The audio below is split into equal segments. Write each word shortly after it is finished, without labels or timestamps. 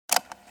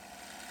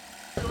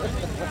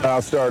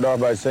I'll start off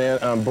by saying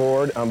I'm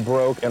bored, I'm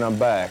broke, and I'm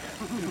back.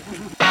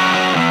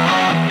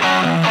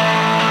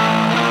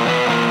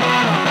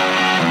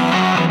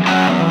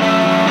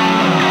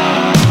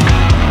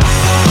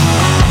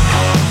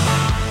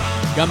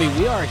 Gumby,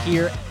 we are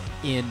here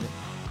in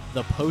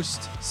the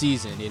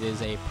postseason. It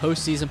is a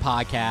postseason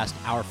podcast.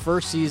 Our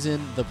first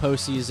season, the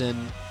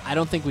postseason. I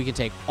don't think we can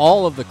take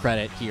all of the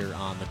credit here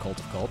on the Cult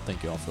of Cult.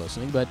 Thank you all for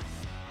listening, but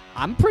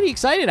I'm pretty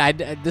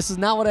excited. This is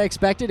not what I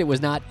expected. It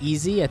was not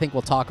easy. I think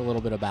we'll talk a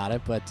little bit about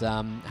it, but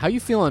how you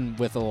feeling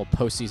with a little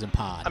postseason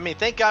pod? I mean,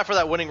 thank God for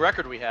that winning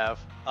record we have,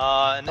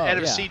 and the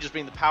NFC just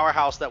being the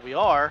powerhouse that we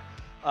are.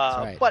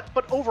 Right.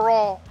 But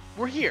overall,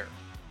 we're here.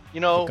 You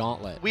know, The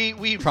gauntlet.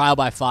 We Trial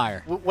by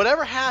fire.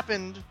 Whatever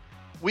happened,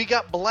 we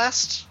got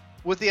blessed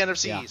with the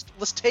NFC East.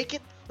 Let's take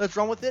it. Let's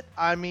run with it.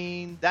 I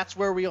mean, that's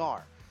where we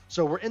are.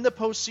 So we're in the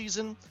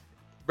postseason.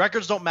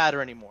 Records don't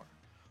matter anymore.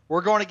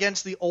 We're going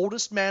against the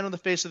oldest man on the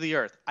face of the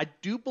earth. I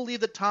do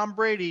believe that Tom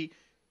Brady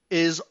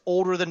is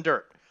older than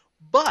dirt.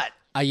 But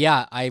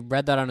Yeah, I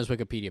read that on his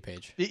Wikipedia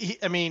page.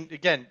 I mean,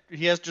 again,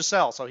 he has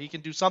Giselle, so he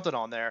can do something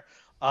on there.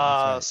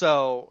 Right.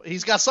 So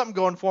he's got something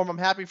going for him. I'm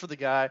happy for the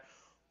guy.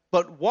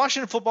 But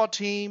Washington football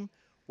team,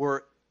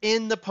 we're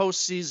in the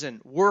postseason.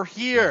 We're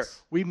here.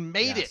 Yes. We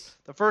made it.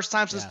 The first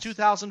time since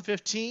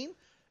 2015,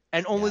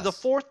 and only the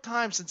fourth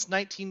time since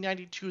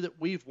 1992 that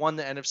we've won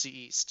the NFC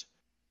East.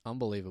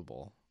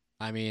 Unbelievable.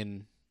 I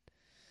mean,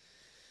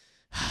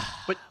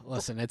 but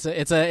listen, it's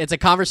a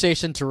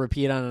conversation to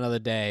repeat on another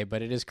day,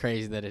 but it is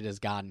crazy that it has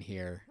gotten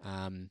here.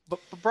 But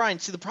Brian,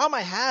 see, the problem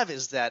I have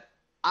is that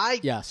I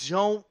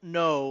don't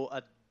know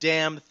a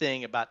damn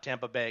thing about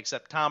Tampa Bay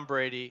except Tom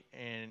Brady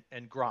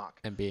and Gronk.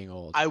 And being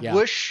old. I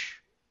wish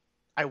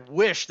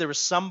there was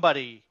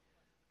somebody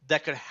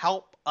that could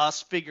help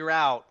us figure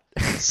out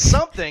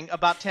something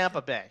about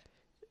Tampa Bay.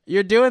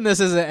 You're doing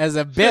this as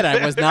a bit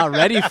I was not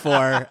ready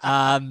for.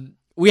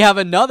 We have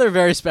another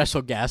very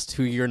special guest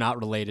who you're not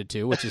related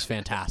to, which is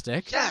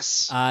fantastic.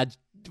 Yes.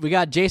 We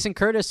got Jason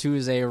Curtis, who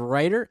is a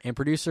writer and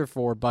producer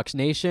for Bucs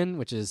Nation,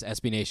 which is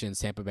SB Nation's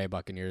Tampa Bay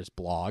Buccaneers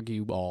blog.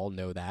 You all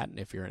know that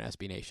if you're an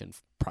SB Nation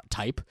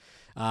type.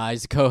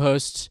 He's the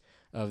co-host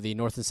of the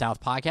North and South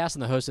podcast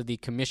and the host of the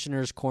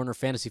Commissioner's Corner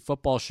Fantasy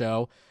Football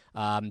Show.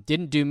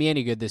 Didn't do me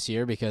any good this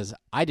year because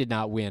I did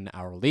not win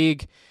our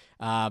league,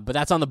 but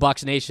that's on the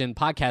Bucs Nation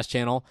podcast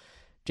channel.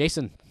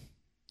 Jason,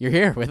 you're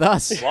here with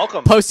us.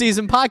 Welcome.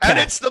 Postseason podcast. And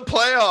it's the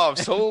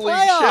playoffs. Holy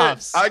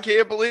shit. I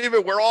can't believe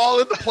it. We're all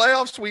in the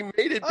playoffs. We made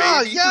it, baby.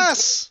 Oh,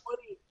 yes.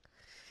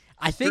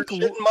 I think in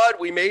mud,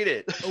 we made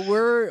it.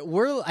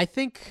 I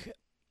think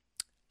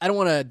I don't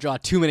want to draw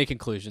too many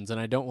conclusions and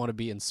I don't want to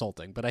be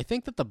insulting, but I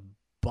think that the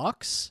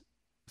Bucs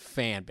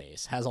fan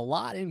base has a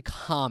lot in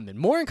common,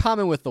 more in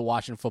common with the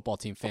Washington football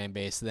team fan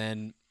base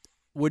than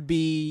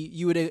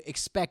you would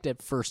expect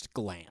at first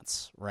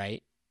glance,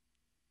 right?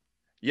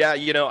 Yeah,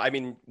 I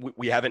mean,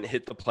 we haven't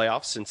hit the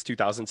playoffs since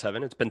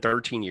 2007. It's been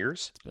 13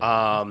 years.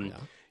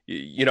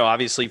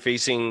 Obviously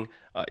facing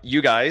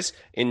you guys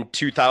in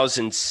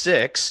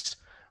 2006,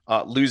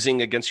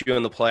 losing against you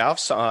in the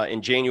playoffs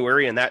in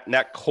January, and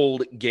that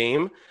cold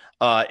game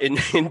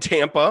in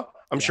Tampa.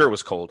 I'm sure it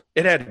was cold.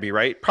 It had to be,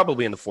 right?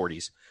 Probably in the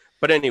 40s.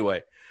 But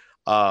anyway,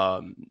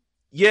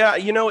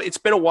 it's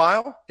been a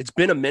while. It's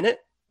been a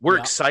minute. We're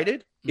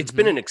excited. It's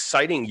been an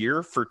exciting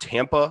year for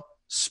Tampa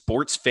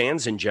sports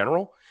fans in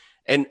general.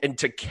 And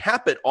to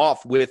cap it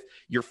off with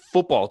your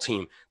football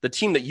team, the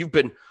team that you've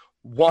been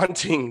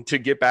wanting to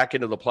get back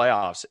into the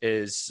playoffs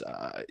is,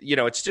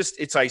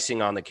 it's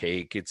icing on the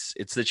cake.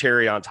 It's the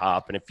cherry on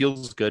top, and it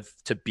feels good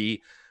to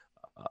be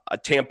a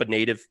Tampa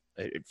native.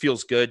 It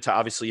feels good to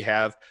obviously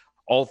have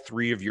all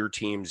three of your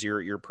teams,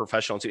 your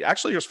professional team.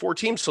 Actually, there's 4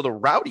 teams, so the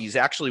Rowdies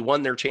actually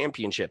won their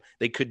championship.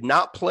 They could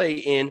not play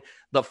in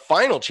the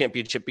final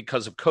championship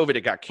because of COVID.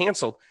 It got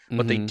canceled,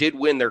 but they did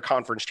win their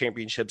conference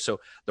championship.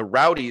 So the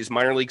Rowdies,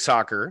 minor league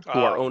soccer, who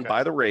are owned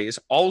by the Rays,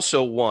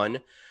 also won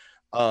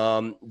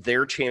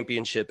their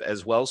championship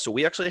as well. So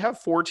we actually have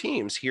 4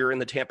 teams here in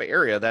the Tampa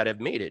area that have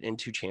made it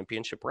into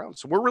championship rounds.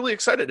 So we're really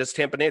excited as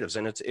Tampa natives,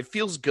 and it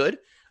feels good,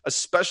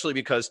 especially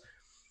because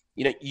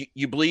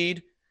you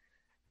bleed.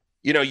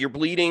 You're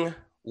bleeding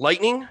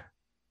Lightning.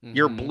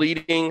 You're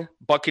bleeding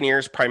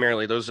Buccaneers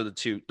primarily. Those are the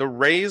two. The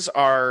Rays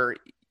are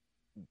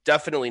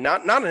definitely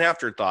not an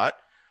afterthought,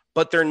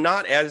 but they're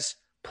not as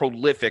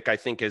prolific, I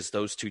think, as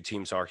those two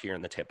teams are here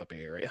in the Tampa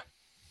Bay area.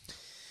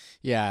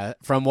 Yeah,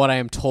 from what I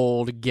am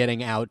told,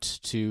 getting out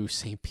to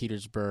St.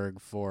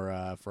 Petersburg for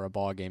a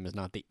ball game is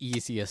not the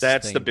easiest.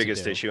 That's the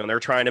biggest issue, and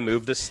they're trying to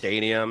move the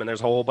stadium, and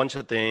there's a whole bunch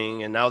of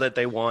things. And now that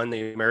they won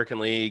the American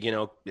League,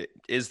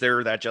 is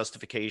there that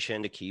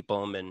justification to keep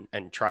them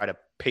and try to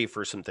pay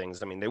for some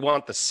things? I mean, they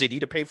want the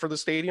city to pay for the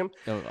stadium,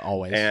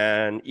 always.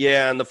 And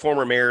the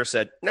former mayor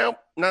said, no,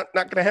 not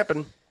going to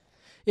happen.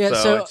 Yeah,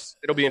 so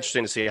it'll be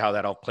interesting to see how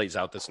that all plays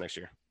out this next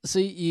year. So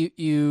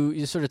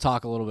you sort of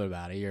talk a little bit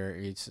about it. You're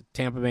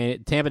Tampa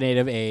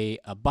native, a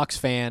Bucs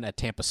fan, a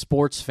Tampa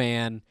sports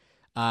fan.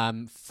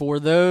 For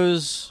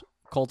those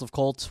Cult of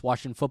Colts,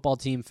 Washington football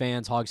team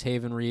fans, Hogs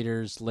Haven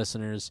readers,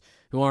 listeners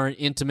who aren't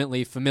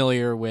intimately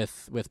familiar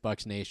with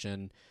Bucks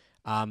Nation.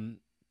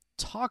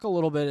 Talk a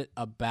little bit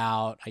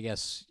about, I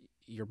guess,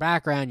 your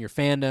background, your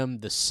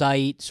fandom, the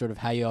site, sort of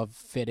how you have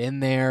fit in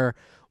there.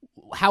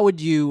 How would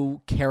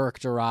you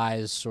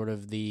characterize sort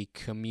of the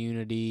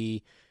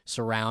community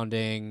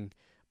surrounding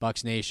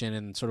Bucks Nation,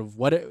 and sort of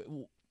what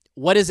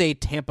is a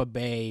Tampa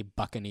Bay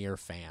Buccaneer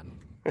fan?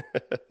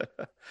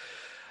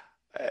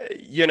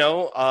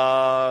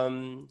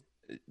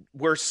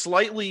 We're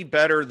slightly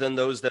better than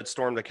those that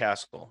stormed the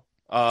castle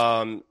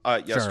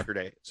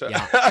yesterday. So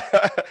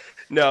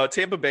no,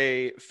 Tampa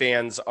Bay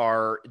fans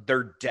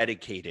they're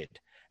dedicated,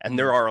 and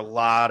there are a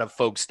lot of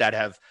folks that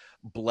have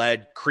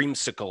bled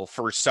creamsicle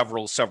for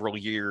several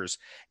years,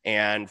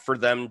 and for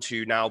them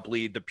to now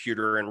bleed the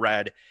pewter and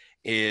red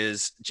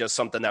is just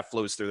something that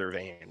flows through their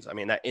veins. I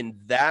mean, in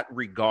that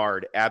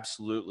regard,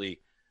 absolutely.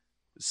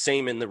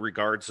 Same in the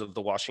regards of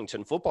the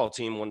Washington football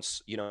team.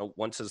 Once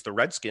as the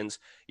Redskins,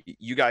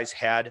 you guys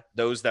had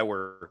those that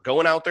were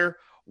going out there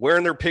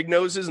wearing their pig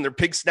noses and their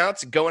pig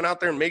snouts, going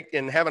out there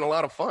and having a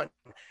lot of fun.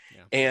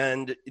 Yeah.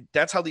 And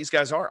that's how these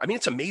guys are. I mean,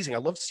 it's amazing. I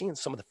love seeing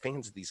some of the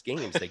fans of these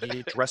games. They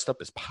get dressed up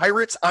as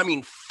pirates. I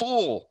mean,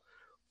 full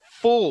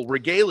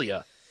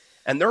regalia,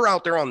 and they're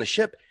out there on the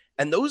ship.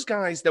 And those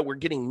guys that were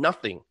getting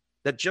nothing,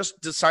 that just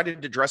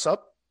decided to dress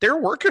up, they're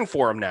working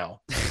for them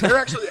now. They're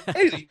actually,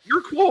 hey,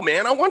 you're cool,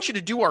 man. I want you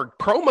to do our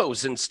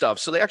promos and stuff.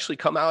 So they actually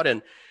come out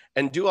and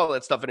do all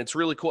that stuff. And it's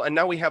really cool. And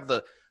now we have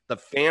the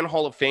Fan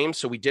Hall of Fame.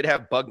 So we did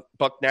have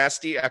Buck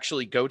Nasty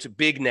actually go to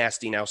Big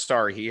Nasty now.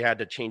 Sorry, he had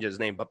to change his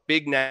name. But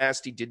Big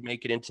Nasty did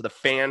make it into the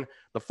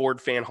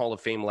Ford Fan Hall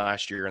of Fame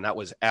last year. And that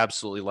was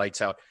absolutely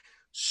lights out.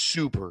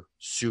 Super,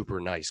 super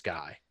nice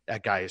guy.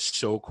 That guy is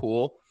so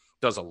cool.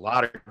 Does a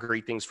lot of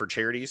great things for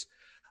charities.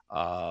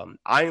 I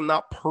am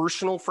not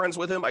personal friends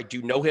with him. I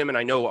do know him, and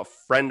I know a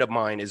friend of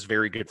mine is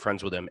very good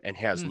friends with him and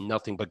has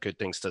nothing but good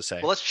things to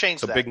say. Well, let's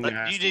change that.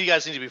 You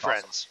guys need to be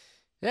friends.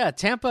 Yeah,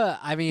 Tampa.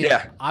 I mean,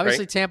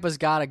 obviously, right? Tampa's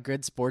got a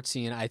good sports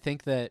scene. I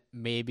think that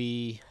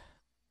maybe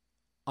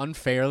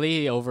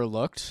unfairly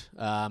overlooked,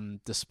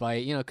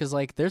 despite, because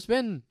there's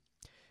been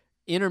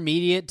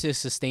intermediate to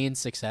sustained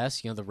success.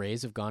 The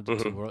Rays have gone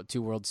to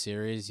two World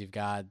Series. You've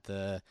got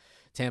the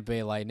Tampa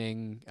Bay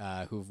Lightning,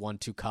 who've won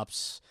 2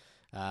 cups.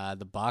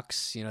 The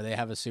Bucks, they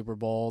have a Super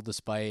Bowl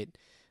despite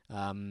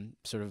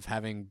sort of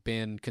having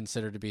been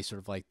considered to be sort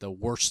of like the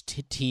worst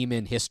team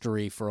in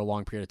history for a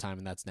long period of time,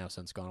 and that's now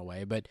since gone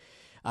away. But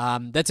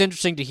that's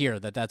interesting to hear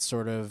that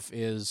sort of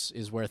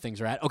is where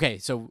things are at. Okay,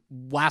 so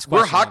last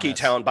question. We're hockey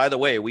town, by the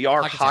way. We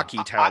are hockey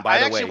town, by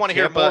the way. I actually want to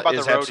hear more about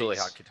the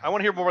roadies. I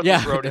want to hear more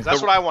about the roadies.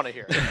 That's what I want to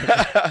hear.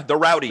 The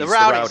rowdies. The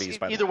rowdies.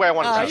 Either way, I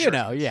want to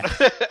know. Yeah.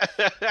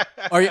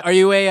 Are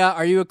you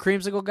a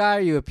creamsicle guy? Or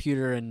are you a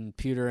pewter and?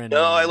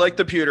 No, I like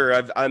the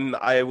pewter.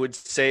 I would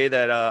say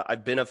that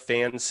I've been a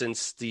fan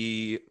since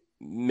the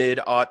mid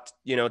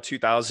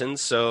 2000s.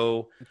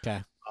 So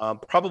okay.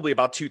 Probably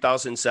about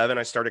 2007,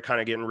 I started kind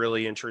of getting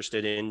really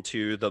interested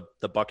into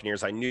the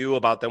Buccaneers. I knew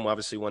about them,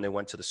 obviously, when they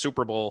went to the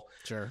Super Bowl.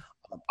 Sure.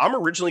 I'm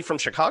originally from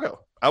Chicago.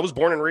 I was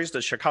born and raised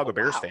a Chicago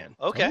Bears fan.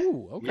 Okay.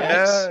 Ooh,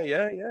 okay.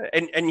 Yeah.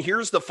 And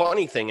here's the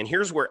funny thing, and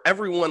here's where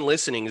everyone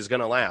listening is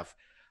going to laugh.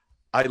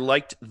 I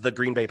liked the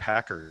Green Bay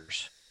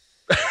Packers.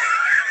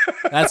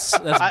 That's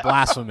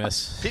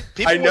blasphemous.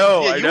 I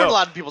know. You were in a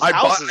lot of people's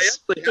houses.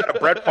 I actually had a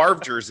Brett Favre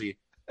jersey.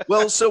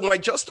 Well, so my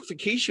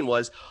justification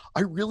was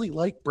I really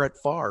like Brett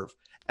Favre.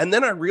 And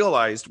then I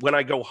realized when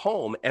I go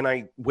home and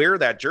I wear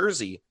that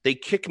jersey, they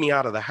kick me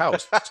out of the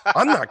house.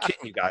 I'm not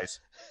kidding you guys.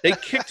 They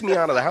kicked me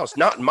out of the house.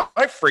 Not in my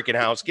freaking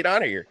house. Get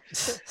out of here.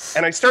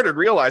 And I started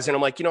realizing,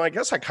 I'm like, I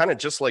guess I kind of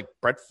just like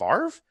Brett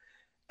Favre.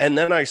 And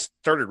then I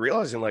started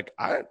realizing,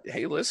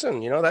 hey,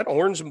 listen, that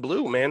orange and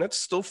blue, man, it's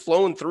still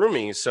flowing through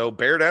me. So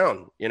bear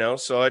down,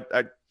 So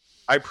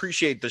I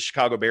appreciate the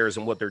Chicago Bears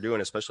and what they're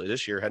doing, especially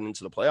this year heading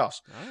into the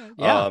playoffs.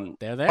 Yeah,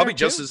 they're there. Probably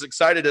just as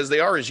excited as they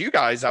are as you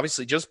guys,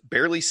 obviously just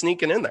barely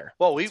sneaking in there.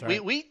 Well, we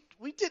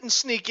didn't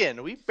sneak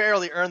in. We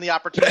barely earned the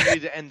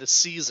opportunity to end the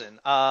season.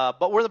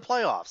 But we're the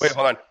playoffs. Wait,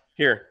 hold on.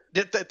 Here.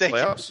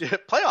 Playoffs.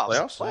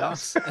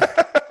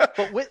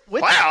 But with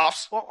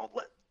playoffs. Well,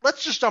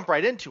 let's just jump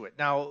right into it.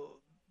 Now,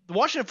 the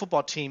Washington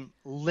football team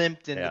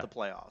limped into the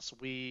playoffs.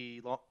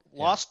 We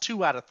lost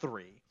 2 out of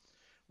 3.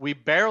 We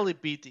barely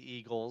beat the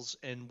Eagles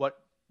in what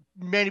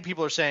many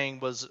people are saying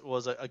was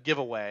a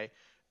giveaway,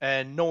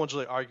 and no one's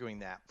really arguing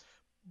that.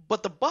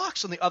 But the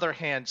Bucs, on the other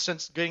hand,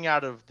 since getting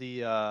out of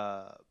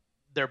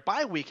their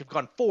bye week, have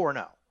gone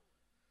 4-0.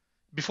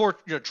 Before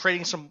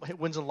trading some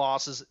wins and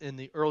losses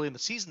early in the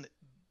season,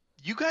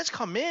 you guys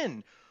come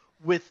in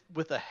with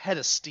a head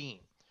of steam.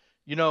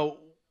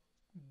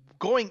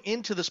 Going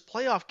into this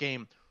playoff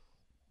game,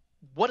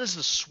 what is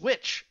the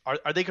switch?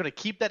 Are they going to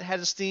keep that head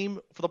of steam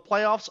for the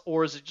playoffs,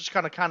 or is it just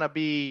going to kind of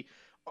be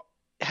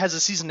 – has the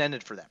season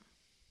ended for them?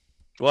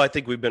 Well, I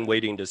think we've been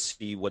waiting to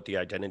see what the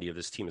identity of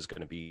this team is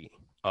going to be.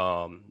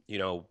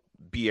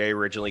 BA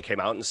originally came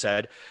out and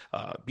said,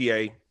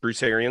 BA,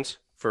 Bruce Arians,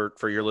 for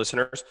your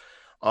listeners,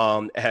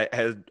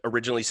 had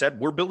originally said,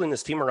 we're building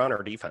this team around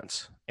our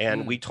defense.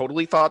 And we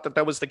totally thought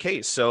that was the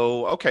case.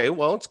 So, okay,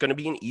 well, it's going to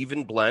be an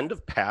even blend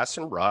of pass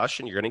and rush,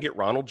 and you're going to get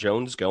Ronald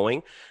Jones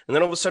going. And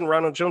then all of a sudden,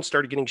 Ronald Jones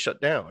started getting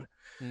shut down.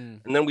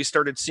 And then we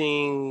started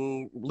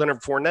seeing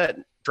Leonard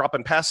Fournette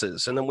dropping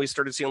passes. And then we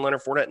started seeing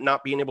Leonard Fournette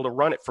not being able to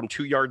run it from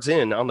 2 yards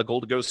in on the goal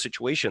to go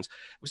situations.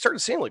 We started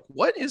saying, like,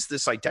 what is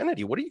this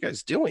identity? What are you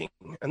guys doing?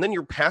 And then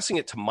you're passing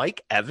it to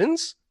Mike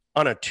Evans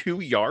on a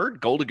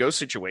 2-yard goal to go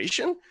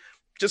situation.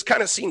 Just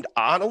kind of seemed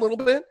odd a little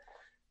bit.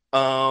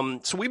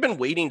 So we've been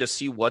waiting to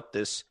see what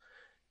this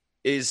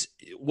is,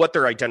 what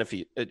their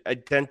identity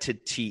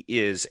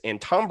is. And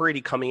Tom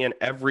Brady coming in,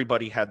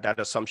 everybody had that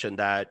assumption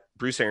that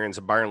Bruce Arians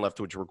and Byron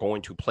Leftwich were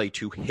going to play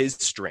to his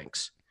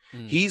strengths.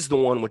 He's the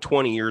one with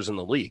 20 years in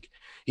the league.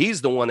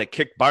 He's the one that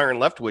kicked Byron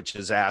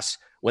Leftwich's ass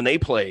when they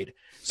played.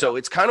 So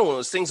it's kind of one of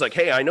those things like,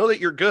 hey, I know that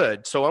you're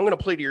good, so I'm going to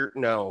play to your.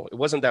 No, it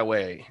wasn't that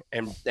way.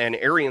 And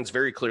Arians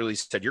very clearly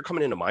said, you're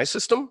coming into my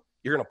system,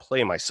 you're going to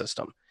play my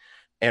system.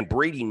 And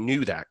Brady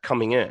knew that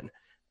coming in.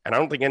 And I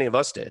don't think any of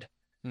us did.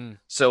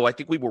 So I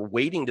think we were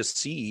waiting to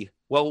see,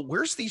 well,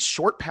 where's these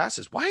short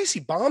passes? Why is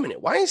he bombing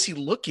it? Why is he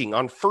looking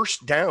on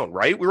first down,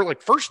 right? We were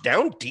like, first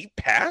down, deep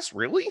pass?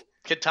 Really?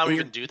 Can Tom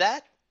even do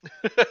that?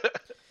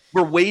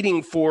 We were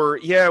waiting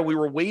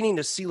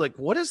to see, like,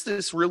 what is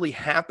this really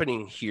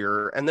happening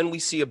here? And then we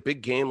see a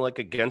big game like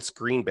against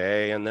Green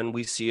Bay. And then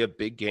we see a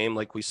big game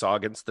like we saw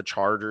against the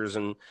Chargers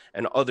and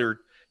other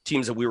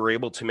teams that we were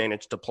able to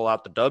manage to pull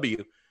out the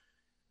W.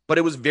 But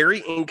it was very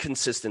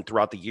inconsistent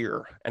throughout the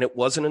year. And it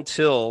wasn't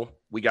until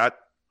we got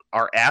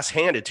our ass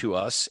handed to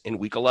us in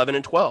week 11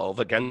 and 12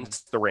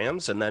 against the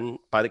Rams and then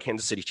by the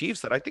Kansas City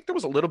Chiefs that I think there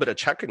was a little bit of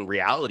check in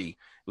reality.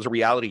 It was a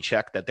reality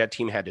check that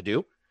team had to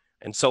do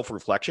and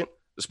self-reflection,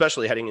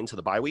 especially heading into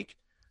the bye week.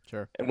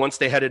 Sure. And once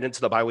they headed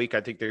into the bye week, I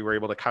think they were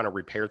able to kind of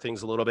repair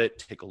things a little bit,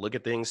 take a look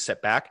at things,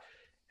 step back,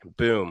 and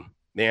boom,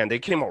 man, they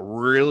came out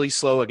really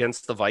slow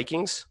against the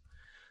Vikings.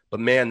 But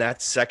man,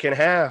 that second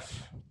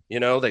half, they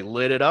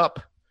lit it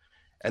up.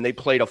 And they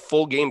played a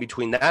full game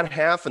between that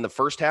half and the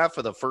first half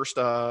of the first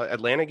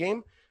Atlanta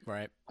game.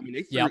 Right. I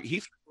mean, he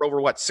threw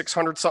over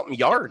 600 something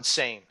yards.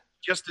 Insane.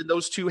 Just in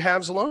those two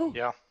halves alone.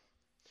 Yeah.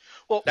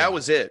 Well, that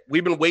was it.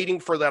 We've been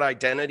waiting for that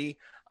identity.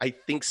 I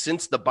think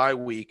since the bye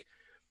week,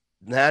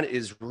 that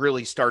is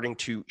really starting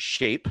to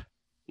shape.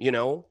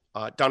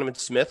 Donovan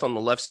Smith on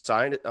the left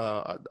side,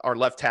 our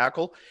left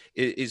tackle,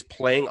 is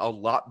playing a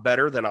lot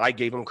better than I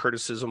gave him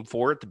criticism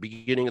for at the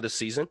beginning of the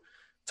season.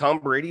 Tom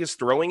Brady is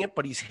throwing it,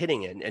 but he's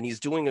hitting it, and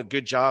he's doing a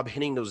good job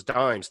hitting those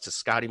dimes to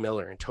Scotty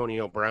Miller,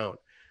 Antonio Brown,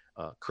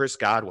 Chris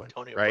Godwin,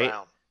 right?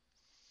 Brown.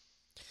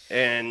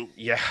 And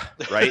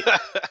right.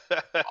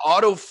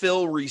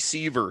 Autofill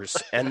receivers,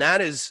 and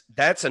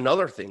that's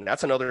another thing.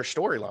 That's another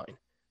storyline.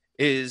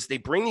 Is they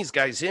bring these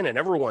guys in, and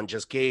everyone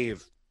just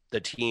gave the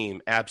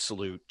team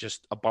absolute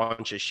just a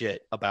bunch of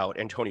shit about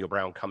Antonio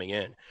Brown coming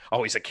in.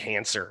 Oh, he's a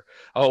cancer.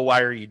 Oh,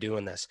 why are you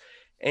doing this?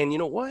 And you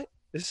know what?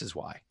 This is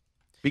why.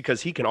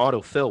 Because he can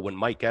autofill when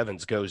Mike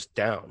Evans goes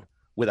down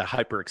with a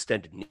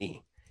hyperextended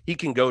knee. He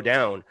can go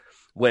down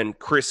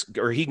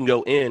he can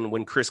go in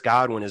when Chris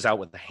Godwin is out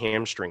with the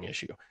hamstring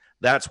issue.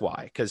 That's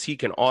why, because he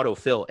can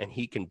autofill and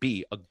he can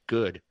be a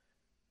good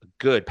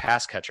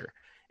pass catcher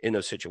in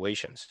those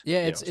situations. Yeah,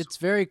 it's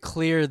very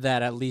clear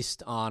that at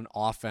least on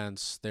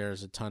offense,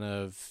 there's a ton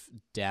of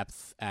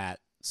depth at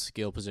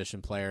skill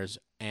position players,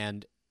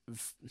 and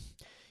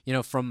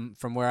from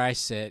where I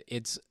sit,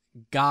 it's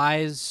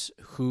guys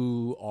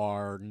who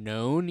are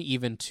known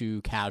even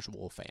to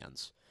casual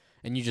fans,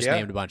 and you just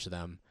named a bunch of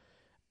them.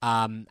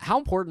 How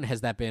important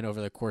has that been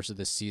over the course of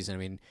this season? I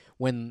mean,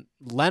 when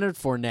Leonard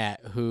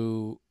Fournette,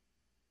 who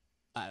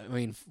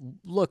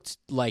looked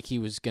like he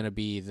was going to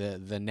be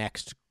the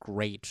next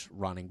great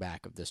running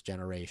back of this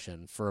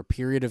generation for a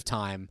period of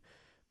time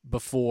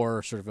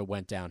before sort of it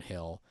went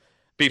downhill.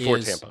 Before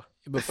Tampa.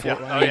 Before,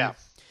 yeah.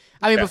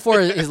 Before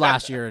his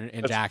last year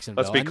in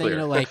Jacksonville. Let's be clear.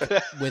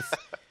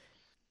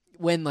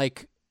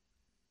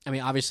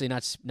 Obviously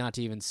not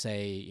to even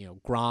say,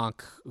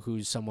 Gronk,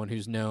 who's someone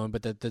who's known,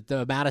 but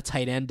the amount of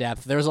tight end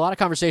depth. There was a lot of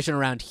conversation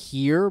around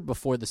here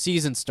before the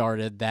season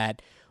started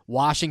that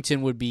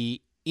Washington would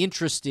be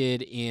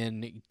interested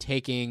in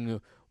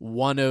taking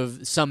one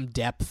of some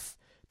depth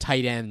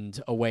tight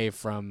end away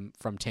from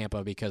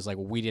Tampa because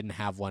we didn't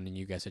have one and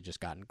you guys had just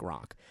gotten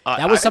Gronk.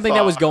 That was something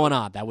that was going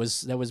on. That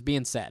was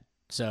being said.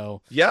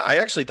 So I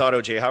actually thought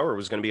O.J. Howard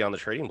was going to be on the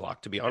trading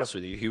block, to be honest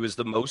with you. He was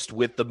the most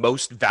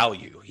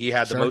value. He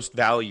had the most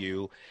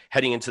value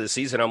heading into the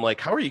season. I'm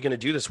like, how are you going to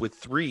do this with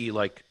 3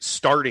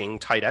 starting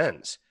tight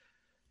ends?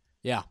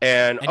 Yeah.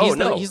 And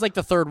he's like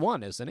the third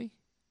one, isn't he?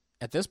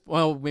 At this,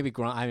 well, maybe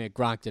Gronk.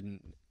 Gronk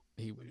didn't.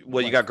 You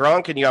got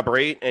Gronk and you got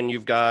Brait and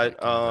you've got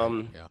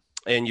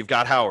and you've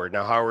got Howard.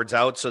 Now Howard's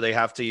out, so they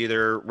have to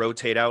either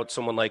rotate out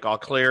someone like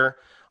Auclair,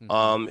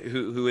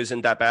 who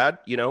isn't that bad,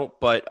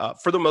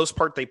 But for the most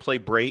part, they play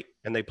Brait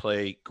and they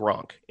play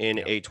Gronk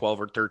in a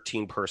 12 or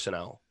 13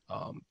 personnel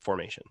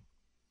formation.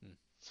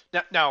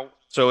 Now,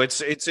 so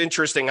it's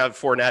interesting on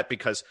Fournette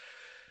because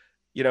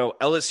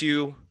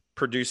LSU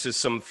produces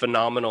some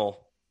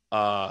phenomenal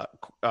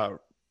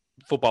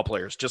football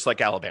players, just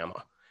like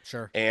Alabama.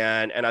 Sure.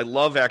 And I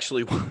love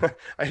actually, I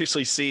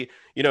actually see,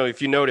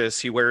 if you notice,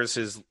 he wears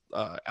his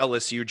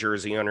LSU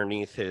jersey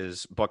underneath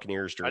his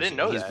Buccaneers jersey. I didn't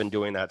know He's that. been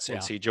doing that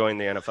since he joined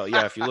the NFL.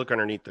 Yeah, if you look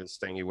underneath this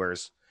thing, he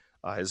wears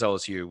his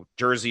LSU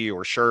jersey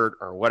or shirt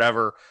or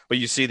whatever, but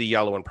you see the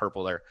yellow and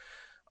purple there.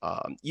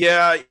 I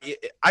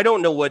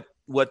don't know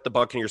what the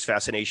Buccaneers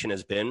fascination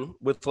has been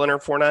with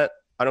Leonard Fournette.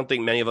 I don't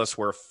think many of us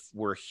were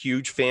a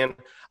huge fan.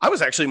 I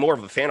was actually more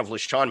of a fan of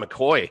LeSean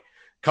McCoy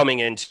coming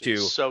into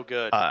so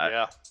good.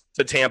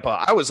 To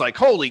Tampa. I was like,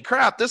 holy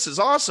crap, this is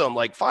awesome.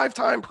 Like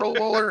 5-time Pro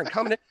Bowler and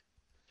coming in.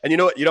 And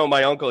you know,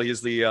 my uncle,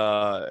 he's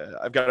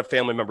I've got a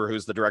family member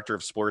who's the director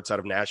of sports out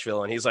of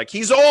Nashville. And he's like,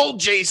 he's old,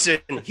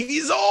 Jason.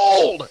 He's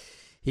old.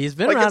 He's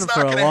been around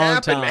for a long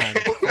time. Man.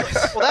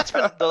 Well, that's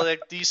been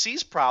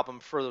DC's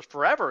problem for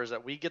forever, is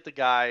that we get the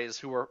guys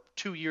who are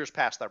 2 years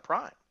past their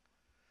prime.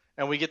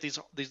 And we get these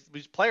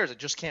players that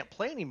just can't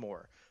play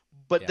anymore.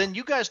 But then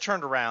you guys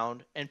turned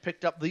around and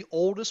picked up the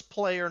oldest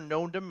player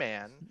known to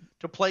man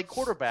to play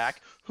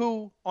quarterback,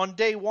 who on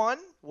day one,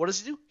 what does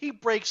he do? He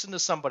breaks into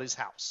somebody's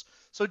house.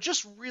 So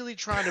just really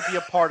trying to be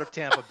a part of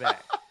Tampa Bay.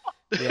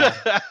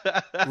 Yeah.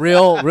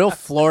 Real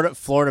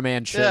Florida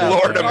man shit. Yeah.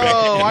 Florida man.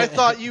 Oh, I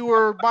thought you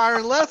were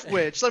Byron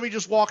Leftwich. Let me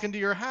just walk into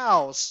your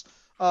house.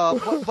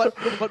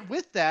 But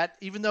with that,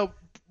 even though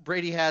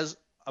Brady has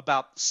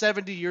about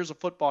 70 years of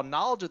football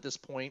knowledge at this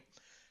point,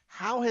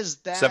 how has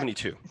that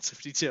 72.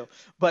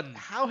 But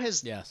how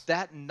has Yes.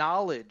 that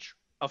knowledge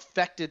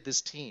affected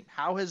this team?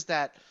 How has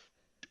that,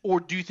 or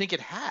do you think it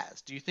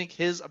has? Do you think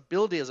his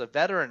ability as a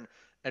veteran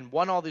and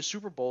won all these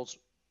Super Bowls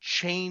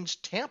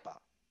changed Tampa?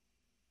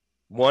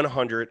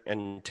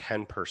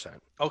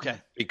 110%. Okay.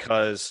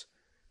 Because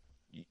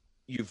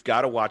you've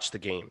got to watch the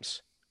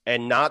games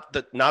and not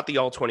the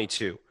all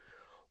 22.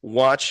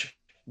 Watch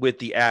with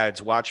the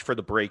ads, watch for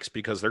the breaks,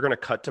 because they're going to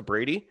cut to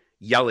Brady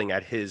yelling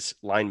at his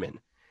linemen.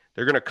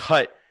 They're going to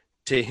cut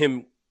to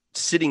him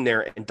sitting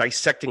there and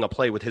dissecting a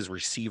play with his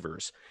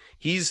receivers.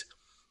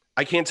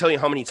 I can't tell you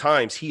how many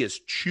times he has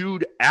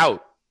chewed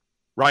out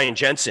Ryan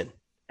Jensen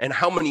and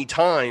how many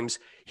times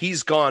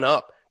he's gone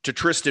up to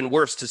Tristan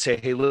Wirfs to say,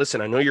 hey, listen,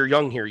 I know you're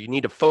young here. You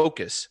need to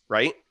focus,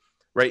 right?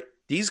 Right.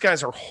 These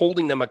guys are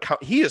holding them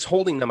he is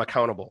holding them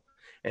accountable.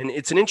 And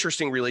it's an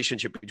interesting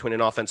relationship between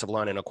an offensive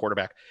line and a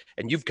quarterback.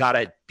 And you've got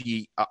to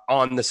be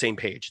on the same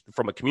page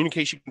from a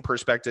communication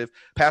perspective,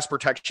 pass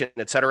protection,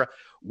 et cetera,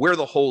 where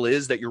the hole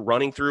is that you're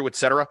running through, et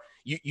cetera.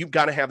 You've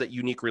got to have that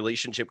unique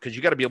relationship, because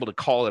you got to be able to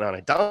call it on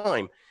a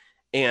dime.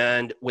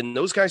 And when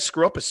those guys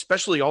screw up,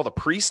 especially all the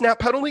pre-snap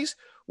penalties,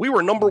 we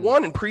were number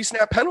one in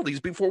pre-snap penalties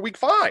before week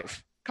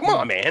 5. Come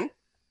on, man.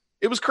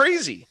 It was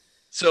crazy.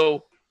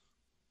 So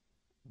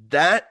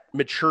that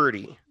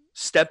maturity,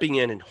 stepping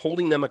in and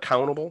holding them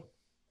accountable,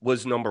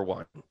 was number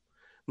one.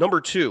 Number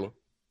two,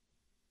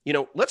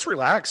 let's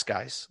relax,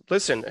 guys.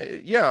 Listen,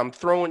 I'm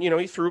throwing,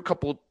 he threw a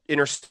couple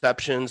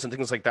interceptions and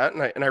things like that.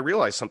 And I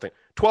realized something.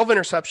 12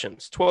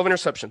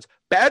 interceptions,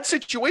 bad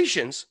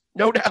situations,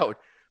 no doubt.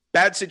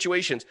 Bad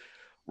situations.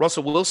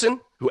 Russell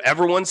Wilson, who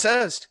everyone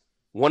says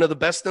one of the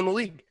best in the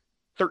league,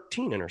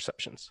 13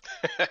 interceptions.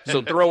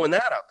 So throwing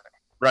that out there,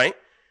 right?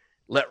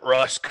 Let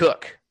Russ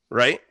cook,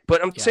 right?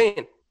 But I'm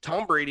saying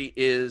Tom Brady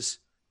is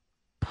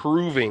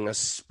proving,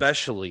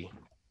 especially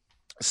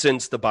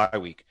since the bye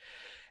week.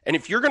 And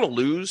if you're going to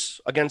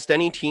lose against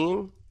any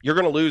team, you're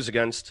going to lose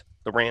against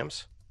the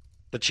Rams,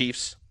 the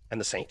Chiefs, and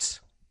the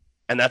Saints.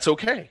 And that's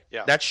okay.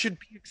 Yeah. That should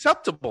be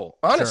acceptable,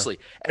 honestly.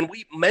 Sure. And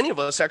many of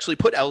us actually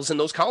put L's in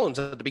those columns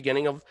at the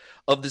beginning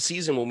of the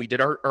season when we did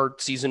our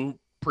season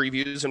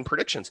previews and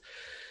predictions.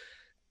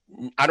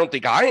 I don't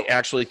think I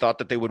actually thought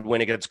that they would win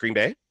against Green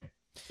Bay.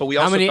 But we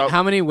also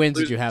how many wins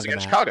did you have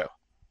against Chicago?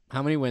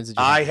 How many wins did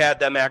you have? I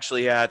had them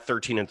actually at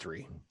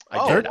 13-3.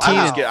 I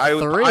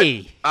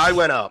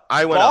went up.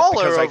 Baller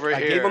Because over I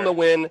gave them the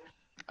win.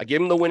 I gave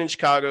them the win in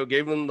Chicago,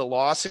 gave them the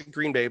loss at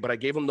Green Bay, but I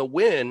gave them the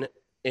win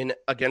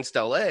against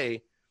LA,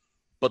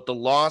 but the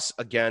loss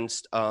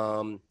against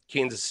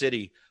Kansas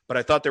City. But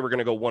I thought they were going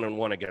to go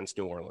 1-1 against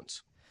New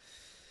Orleans.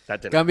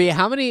 That didn't. Gumby,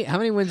 how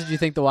many wins did you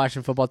think the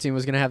Washington football team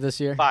was going to have this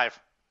year? 5.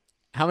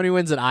 How many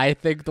wins did I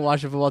think the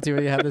Washington football team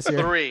would have this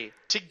year? 3.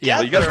 Together.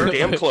 Yeah, you guys were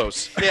damn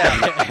close. Yeah,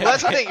 well,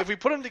 that's the thing. If we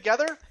put them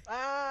together,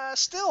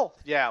 still,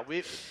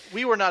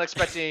 we were not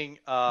expecting.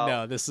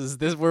 No, this.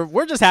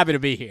 We're just happy to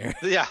be here.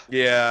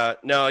 Yeah.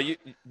 No,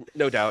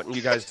 no doubt. And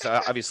you guys,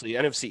 obviously,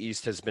 NFC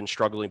East has been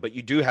struggling, but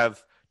you do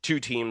have 2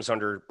 teams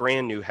under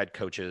brand new head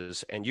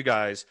coaches, and you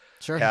guys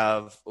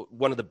have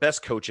one of the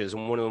best coaches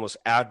and one of the most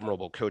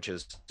admirable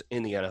coaches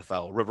in the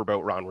NFL,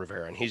 Riverboat Ron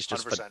Rivera, and he's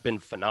just been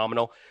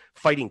phenomenal.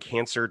 Fighting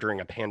cancer during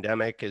a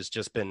pandemic has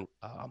just been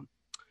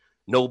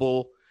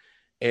noble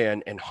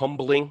and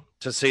humbling,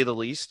 to say the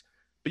least.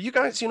 But you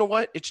guys, you know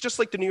what? It's just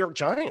like the New York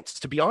Giants,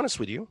 to be honest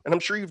with you. And I'm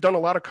sure you've done a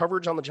lot of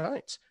coverage on the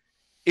Giants.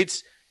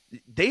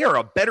 they are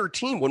a better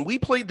team. When we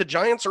played the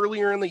Giants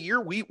earlier in the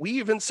year, we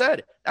even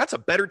said that's a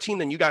better team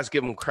than you guys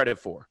give them credit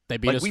for. They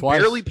beat us we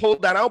twice. barely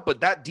pulled that out, but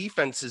that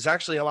defense is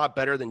actually a lot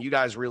better than you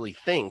guys really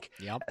think.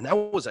 Yep. And that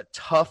was a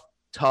tough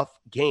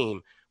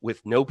game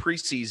with no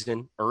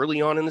preseason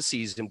early on in the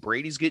season.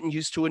 Brady's getting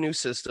used to a new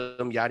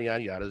system, yada,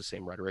 yada, yada, the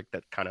same rhetoric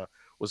that kind of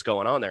was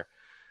going on there.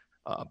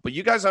 But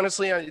you guys,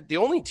 honestly, the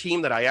only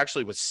team that I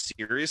actually was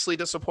seriously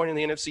disappointed in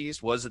the NFC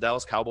East was the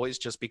Dallas Cowboys,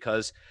 just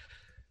because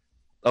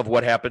of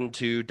what happened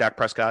to Dak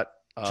Prescott.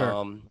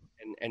 Sure.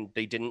 And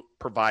they didn't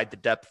provide the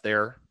depth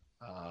there.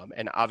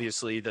 And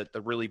obviously the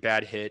really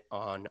bad hit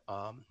on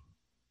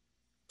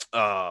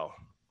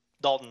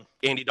Dalton.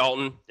 Andy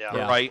Dalton,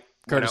 Yeah. right?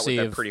 Courtesy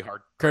that of pretty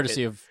hard.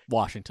 Courtesy of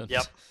Washington.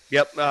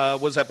 Yep.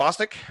 Was that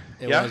Bostic?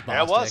 It Yeah, was it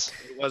Bostic. was.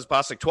 It was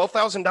Bostic.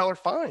 $12,000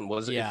 fine,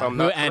 was it? Yeah, If I'm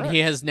not and correct. he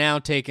has now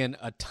taken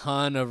a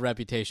ton of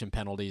reputation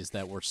penalties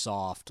that were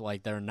soft.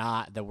 Like we're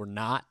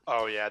not.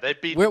 Oh yeah, they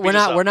beat. We're beat us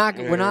not. up.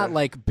 We're not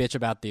like bitch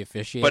about the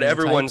officiating. But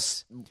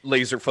everyone's types.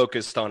 laser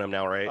focused on him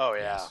now, right? Oh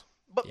yeah. Yes.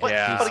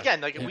 Yeah. But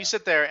again, like Yeah. we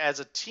sit there as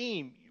a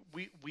team,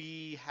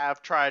 we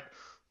have tried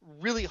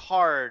really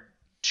hard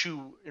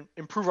to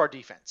improve our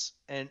defense,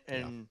 and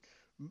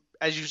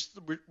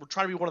we're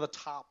trying to be one of the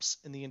tops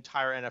in the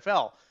entire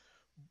NFL.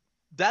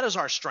 That is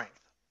our strength.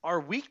 Our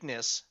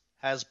weakness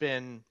has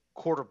been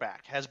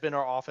quarterback, has been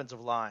our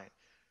offensive line.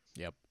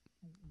 Yep.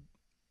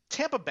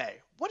 Tampa Bay,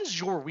 what is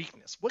your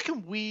weakness? What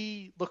can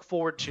we look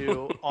forward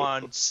to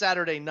on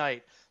Saturday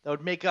night that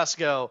would make us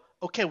go,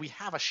 okay, we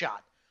have a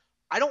shot?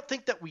 I don't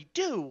think that we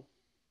do,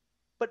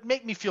 but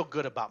make me feel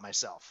good about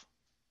myself.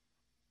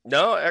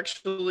 No,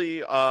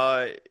 actually,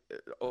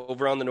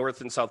 over on the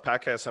North and South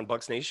podcast on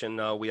Bucks Nation,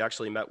 we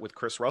actually met with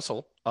Chris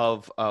Russell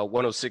of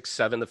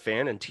 106.7 The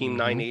Fan and Team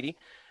 980,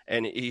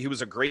 and he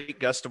was a great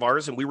guest of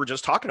ours, and we were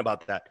just talking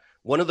about that.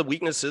 One of the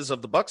weaknesses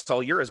of the Bucks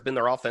all year has been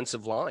their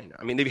offensive line.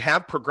 I mean, they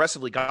have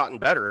progressively gotten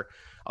better,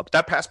 but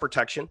that pass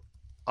protection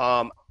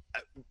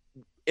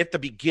at the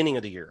beginning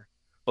of the year.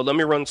 But let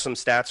me run some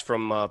stats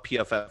from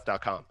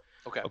PFF.com.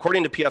 Okay.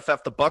 According to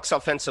PFF, the Bucks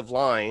offensive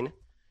line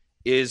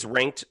is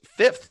ranked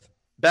 5th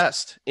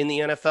best in the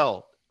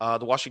NFL.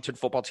 The Washington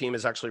football team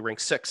is actually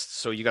ranked 6th.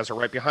 So you guys are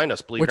right behind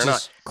us, believe Which it or not.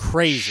 is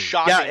crazy.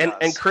 Shocking Yeah,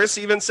 and us. Chris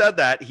even said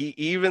that. He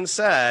even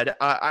said,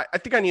 I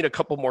think I need a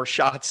couple more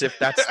shots if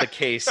that's the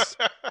case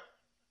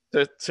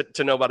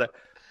to know about it.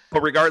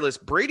 But regardless,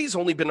 Brady's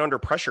only been under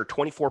pressure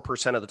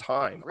 24% of the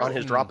time on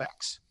his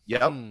dropbacks.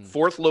 Yep.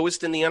 4th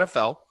lowest in the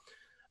NFL.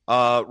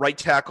 Right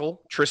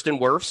tackle, Tristan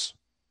Wirfs,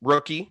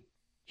 rookie.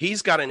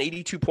 He's got an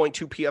 82.2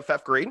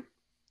 PFF grade,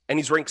 and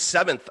he's ranked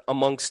 7th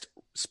amongst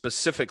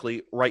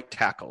specifically right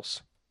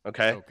tackles.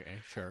 Okay. Okay.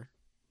 Sure.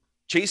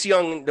 Chase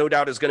Young, no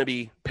doubt, is going to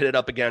be pitted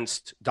up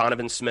against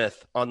Donovan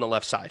Smith on the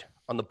left side,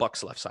 on the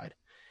Bucks left side.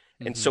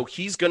 And so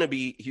he's going to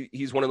be,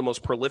 he's one of the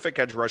most prolific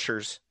edge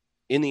rushers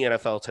in the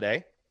NFL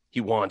today.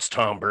 He wants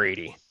Tom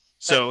Brady.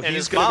 So and he's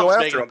his going to go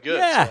mom's after making him. Good,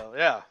 Yeah. so,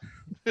 yeah.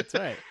 That's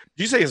right.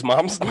 Did you say his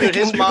mom's Dude,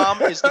 making his him?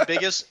 mom is the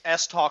biggest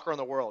S talker in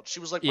the world.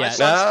 She was like, Yeah.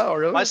 No,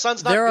 really? my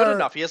son's not There good are-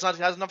 enough. He has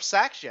enough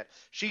sacks yet.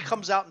 She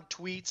comes out and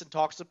tweets and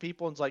talks to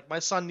people and is like, my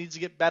son needs to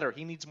get better.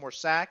 He needs more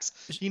sacks.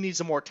 He needs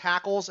some more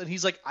tackles. And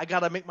he's like, I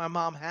got to make my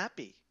mom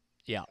happy.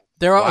 Yeah.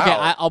 There are okay.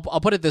 Wow. I'll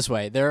put it this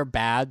way: there are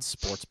bad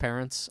sports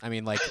parents. I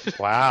mean, like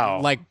Wow.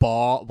 like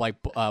Ball, like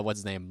what's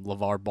his name,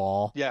 LeVar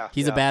Ball. Yeah,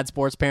 he's a yeah. bad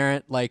sports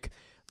parent. Like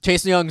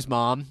Chase Young's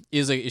mom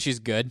she's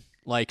good.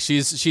 Like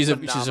she's a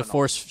Phenomenal.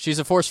 force. She's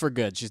a force for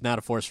good. She's not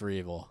a force for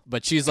evil.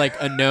 But she's like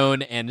a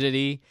known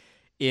entity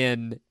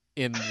in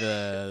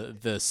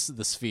the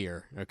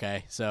sphere.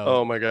 Okay, so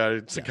Oh my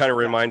God. It kind of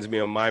reminds me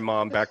of my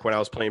mom back when I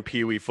was playing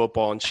Pee Wee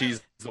football, and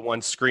she's the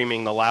one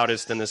screaming the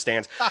loudest in the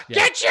stands.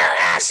 Get your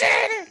ass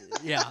in!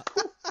 yeah.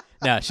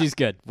 No, she's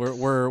good. We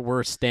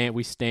stand.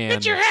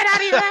 Get your head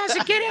out of your ass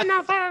and get in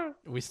the phone!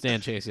 We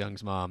stand Chase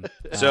Young's mom.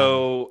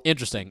 So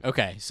Interesting.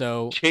 Okay,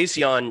 so Chase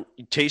Young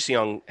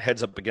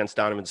heads up against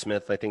Donovan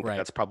Smith. I think Right.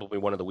 that's probably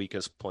one of the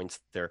weakest points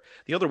there.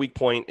 The other weak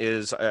point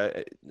is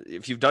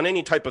if you've done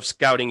any type of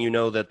scouting, you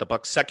know that the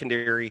Bucs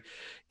secondary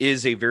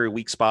is a very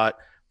weak spot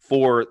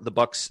for the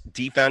Bucs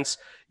defense.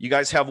 You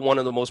guys have one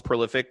of the most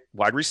prolific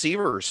wide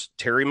receivers,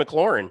 Terry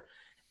McLaurin,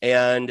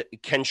 and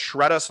can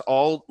shred us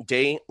all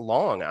day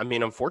long. I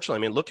mean,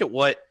 unfortunately, look at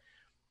what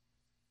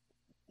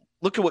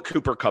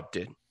Cooper Kupp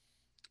did.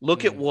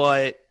 Look at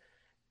what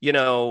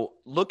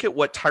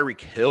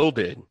Tyreek Hill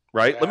did,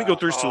 right? Let me go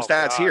through some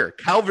stats here.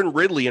 Calvin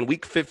Ridley in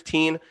week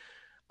 15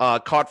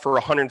 caught for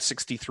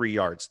 163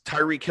 yards.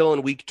 Tyreek Hill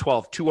in week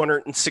 12,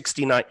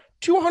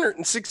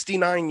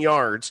 269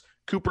 yards.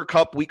 Cooper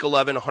Kupp week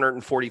 11,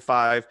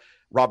 145.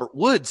 Robert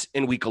Woods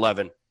in week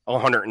 11,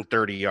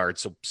 130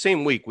 yards. So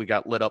same week, we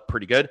got lit up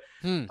pretty good.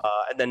 And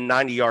then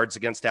 90 yards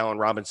against Allen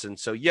Robinson.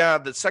 So yeah,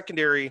 the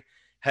secondary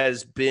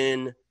has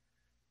been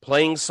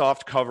playing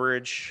soft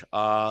coverage.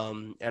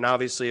 And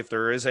obviously, if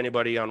there is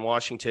anybody on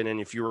Washington, and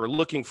if you were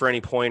looking for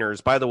any pointers,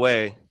 by the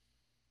way,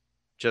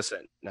 just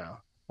now,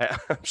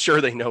 I'm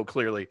sure they know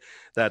clearly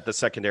that the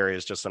secondary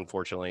is just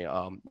unfortunately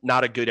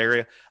not a good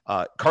area.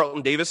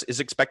 Carlton Davis is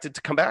expected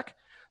to come back.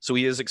 So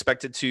he is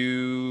expected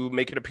to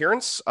make an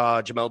appearance.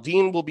 Jamel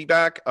Dean will be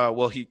back.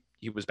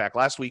 He was back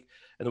last week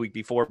and the week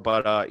before,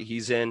 but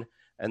he's in.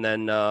 And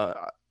then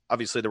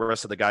obviously the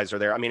rest of the guys are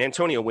there. I mean,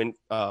 Antonio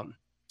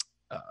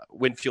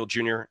Winfield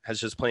Jr. has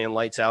just playing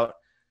lights out.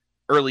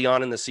 Early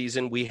on in the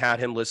season, we had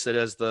him listed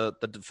as the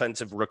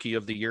defensive rookie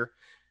of the year.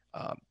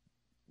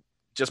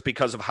 Just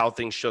because of how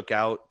things shook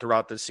out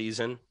throughout the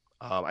season.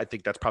 I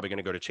think that's probably going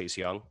to go to Chase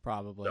Young.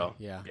 Probably, so,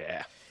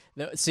 yeah.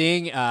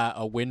 Seeing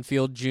a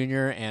Winfield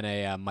Jr. and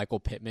a Michael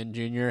Pittman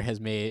Jr.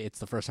 it's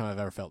the first time I've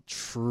ever felt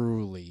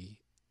truly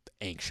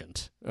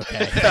ancient.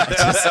 Okay.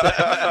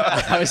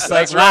 I was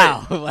like,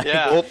 wow.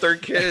 Right. Both their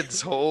kids.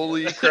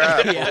 Holy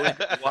crap.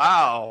 Yeah.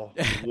 Wow.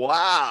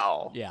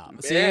 Yeah.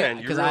 Man,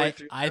 because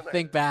I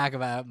think back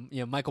about,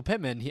 Michael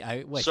Pittman.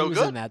 He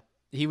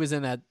was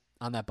in that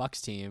on that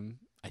Bucks team.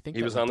 I think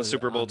he was on the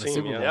Super Bowl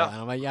team.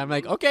 Yeah. And I'm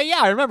like, okay, yeah,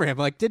 I remember him.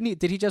 Like, did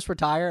he just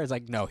retire? I was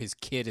like, no, his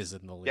kid is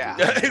in the league. Yeah.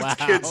 His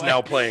kid's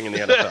now playing in the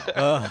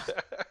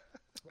NFL.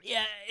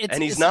 Yeah.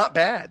 He's not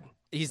bad.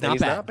 He's not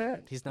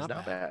bad. He's not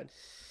bad.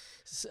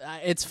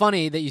 It's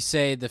funny that you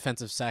say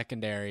defensive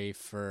secondary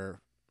for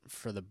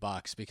the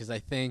Bucks, because I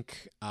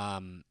think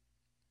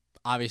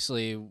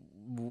obviously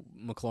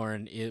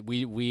McLaurin,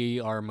 we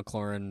are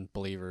McLaurin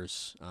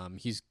believers.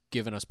 He's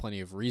given us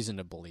plenty of reason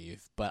to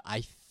believe, but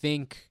I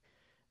think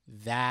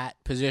that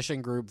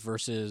position group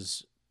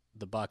versus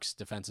the Bucks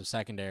defensive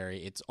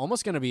secondary, it's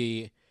almost going to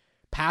be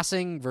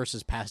passing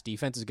versus pass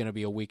defense is going to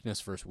be a weakness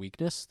versus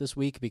weakness this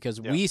week,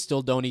 because we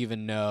still don't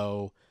even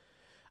know.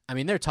 I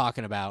mean, they're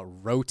talking about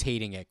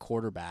rotating at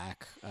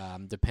quarterback,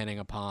 depending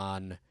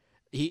upon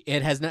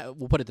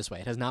we'll put it this way.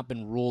 It has not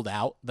been ruled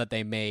out that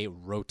they may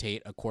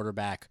rotate a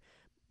quarterback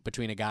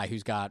between a guy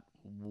who's got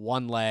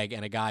one leg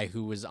and a guy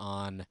who was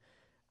on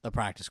the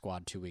practice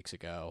squad 2 weeks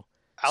ago.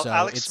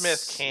 Alex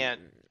Smith can't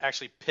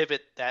actually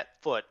pivot that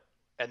foot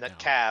and that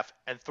calf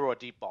and throw a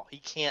deep ball. He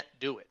can't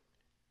do it.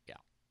 Yeah.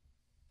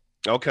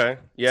 Okay.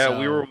 Yeah,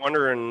 we were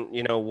wondering,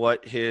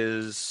 what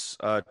his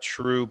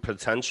true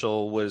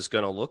potential was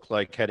going to look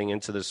like heading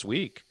into this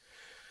week.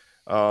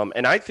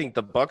 And I think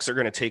the Bucks are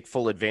going to take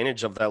full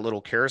advantage of that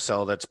little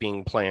carousel that's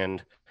being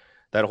planned.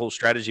 That whole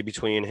strategy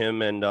between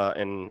him and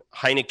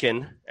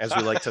Heineken, as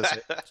we like to say.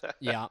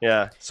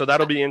 Yeah. So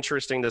that'll be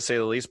interesting to say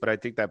the least. But I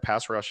think that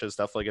pass rush is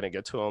definitely going to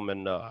get to him,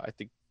 and I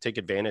think take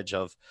advantage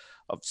of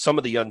some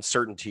of the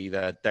uncertainty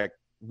that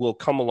will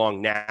come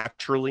along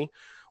naturally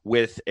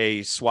with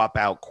a swap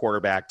out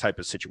quarterback type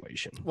of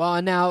situation. Well,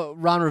 and now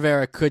Ron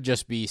Rivera could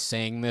just be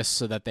saying this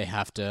so that they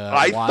have to.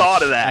 I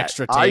thought of that.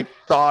 Extra tape. I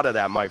thought of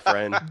that, my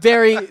friend.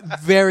 Very,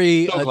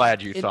 very. So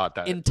glad you thought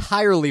that.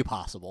 Entirely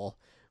possible.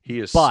 He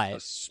is a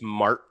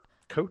smart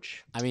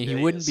coach. I mean, he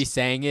wouldn't be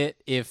saying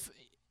it if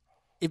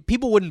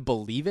people wouldn't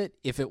believe it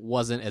if it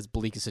wasn't as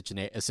bleak a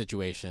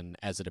situation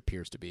as it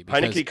appears to be.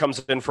 Heineke comes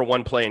in for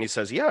one play and he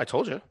says, "Yeah, I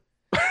told you."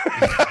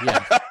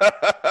 Yeah.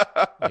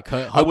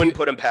 I wouldn't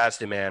put him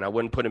past him, man. I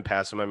wouldn't put him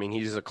past him. I mean,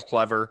 he's a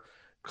clever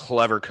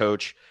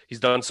coach. He's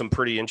done some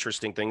pretty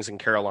interesting things in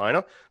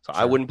Carolina, so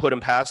sure. I wouldn't put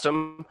him past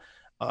him.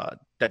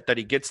 That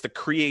he gets the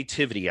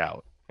creativity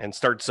out and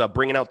starts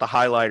bringing out the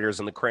highlighters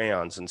and the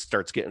crayons and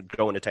starts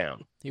going to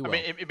town. I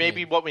mean, it may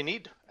be what we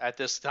need at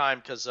this time,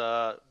 because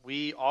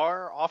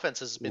our offense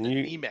has been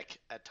anemic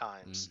at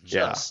times.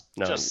 Just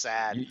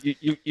sad.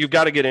 You've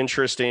got to get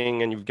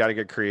interesting and you've got to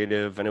get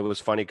creative. And it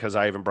was funny because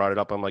I even brought it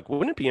up. I'm like,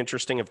 wouldn't it be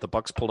interesting if the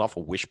Bucks pulled off a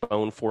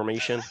wishbone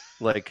formation?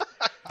 Like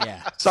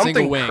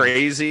something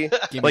crazy.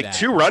 Like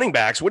two running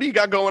backs. What do you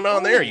got going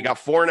on there? You got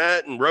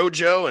Fournette and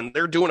Rojo, and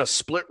they're doing a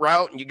split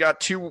route, and you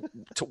got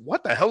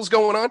what the hell's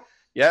going on?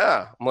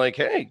 Yeah, I'm like,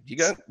 hey,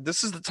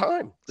 this is the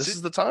time. This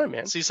is the time,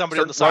 man. See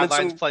somebody on the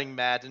sidelines playing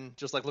Madden,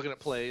 just like looking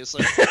at plays,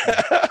 like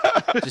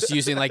just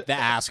using like the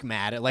Ask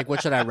Madden. Like,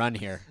 what should I run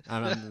here?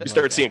 You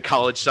start seeing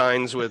college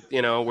signs with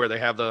where they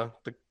have the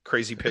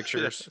crazy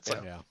pictures.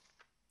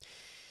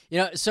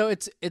 So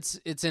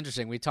it's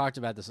interesting. We talked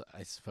about this,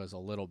 I suppose, a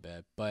little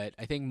bit, but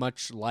I think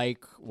much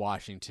like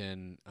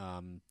Washington,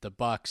 the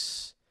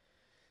Bucks,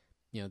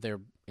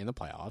 they're in the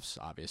playoffs,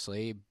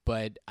 obviously,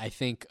 but I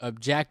think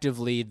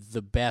objectively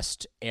the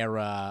best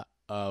era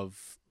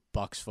of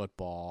Bucks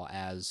football,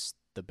 as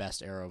the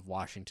best era of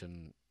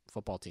Washington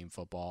football team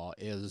football,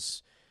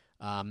 is,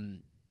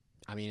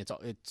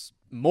 it's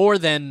more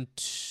than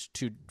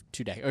two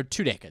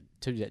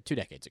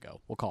decades ago.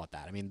 We'll call it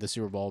that. I mean, the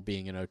Super Bowl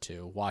being in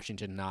 2002,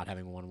 Washington not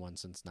having won one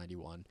since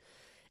 91.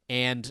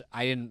 And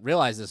I didn't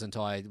realize this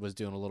until I was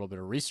doing a little bit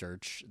of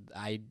research.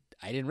 I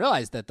didn't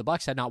realize that the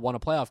Bucks had not won a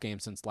playoff game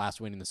since last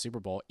winning the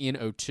Super Bowl in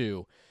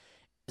 2002.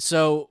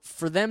 So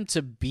for them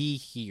to be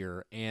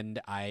here,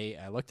 and I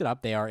looked it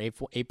up, they are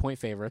 8-point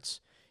favorites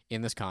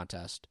in this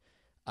contest.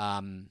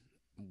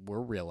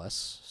 We're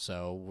realists,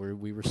 so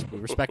we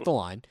respect the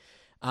line.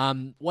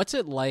 What's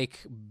it like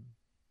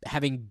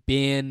having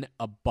been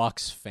a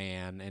Bucks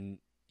fan? And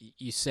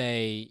you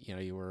say,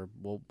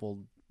 we'll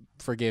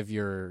forgive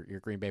your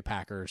Green Bay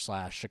Packers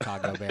 /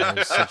 Chicago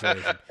Bears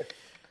situation.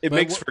 It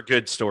makes for a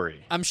good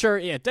story. I'm sure,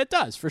 yeah, that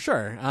does for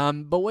sure.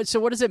 But what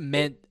does it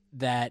mean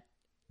that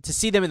to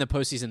see them in the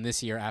postseason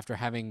this year after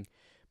having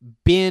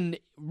been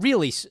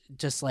really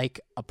just like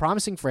a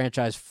promising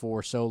franchise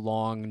for so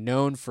long,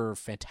 known for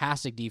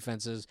fantastic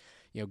defenses,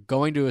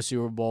 going to a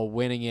Super Bowl,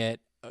 winning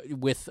it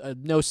with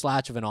no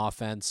slouch of an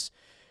offense.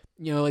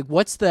 Like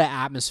what's the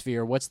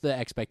atmosphere? What's the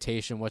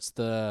expectation? What's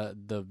the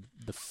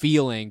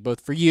feeling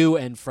both for you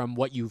and from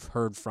what you've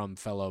heard from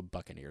fellow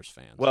Buccaneers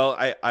fans? Well,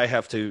 I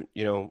have to,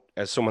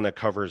 as someone that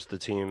covers the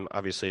team,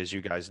 obviously, as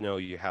you guys know,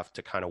 you have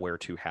to kind of wear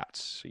two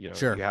hats.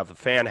 Sure. You have the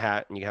fan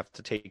hat and you have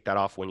to take that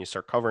off when you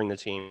start covering the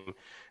team.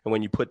 And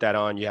when you put that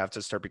on, you have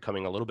to start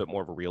becoming a little bit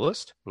more of a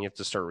realist, and you have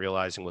to start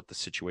realizing what the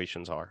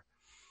situations are.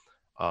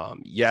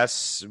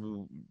 Yes,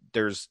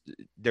 there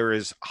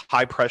is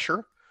high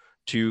pressure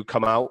to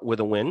come out with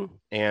a win,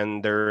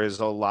 and there is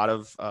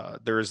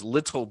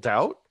little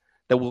doubt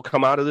that we'll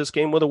come out of this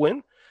game with a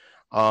win.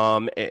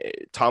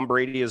 Tom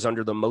Brady is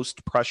under the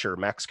most pressure.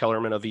 Max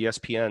Kellerman of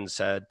ESPN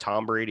said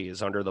Tom Brady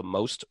is under the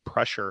most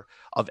pressure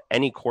of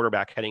any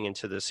quarterback heading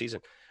into this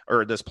season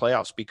or this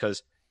playoffs,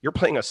 because you're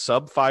playing a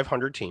sub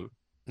 500 team.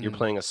 You're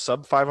playing a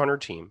sub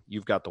 500 team.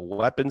 You've got the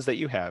weapons that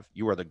you have.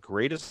 You are the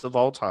greatest of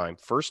all time,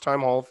 first time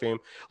Hall of Fame.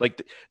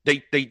 Like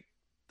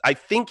I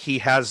think he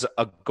has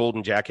a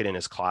golden jacket in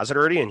his closet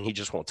already, and he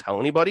just won't tell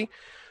anybody.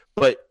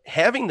 But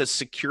having the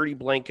security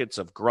blankets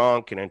of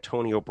Gronk and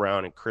Antonio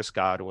Brown and Chris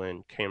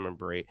Godwin, Cameron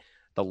Brate,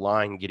 the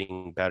line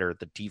getting better,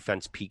 the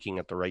defense peaking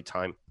at the right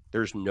time,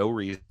 there's no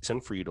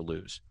reason for you to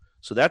lose.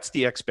 So that's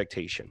the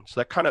expectation.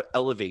 So that kind of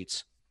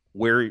elevates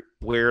where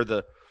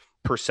the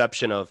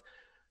perception of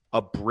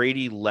a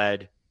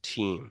Brady-led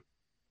team.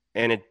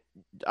 And it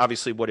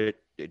obviously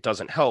it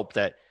doesn't help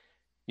that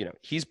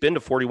he's been to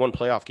 41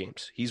 playoff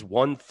games. He's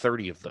won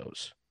 30 of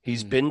those.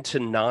 He's been to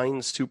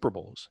 9 Super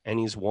Bowls, and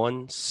he's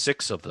won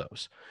 6 of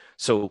those.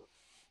 So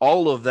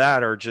all of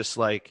that are just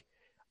like,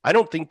 I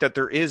don't think that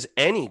there is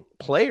any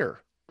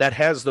player that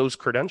has those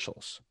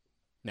credentials.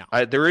 No.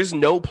 There is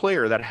no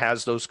player that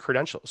has those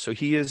credentials. So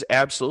he is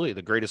absolutely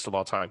the greatest of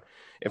all time,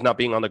 if not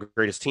being on the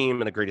greatest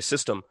team and the greatest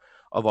system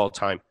of all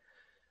time.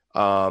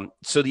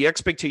 So the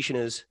expectation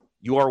is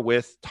you are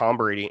with Tom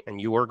Brady,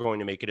 and you are going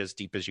to make it as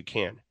deep as you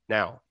can.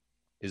 Now,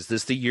 is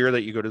this the year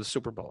that you go to the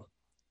Super Bowl?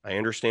 I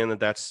understand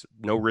that that's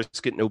no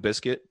risk it, no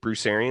biscuit.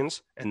 Bruce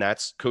Arians and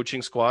that's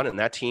coaching squad and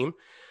that team,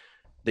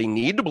 they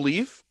need to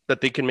believe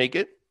that they can make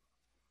it.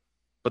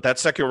 But that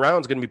second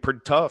round is going to be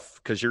pretty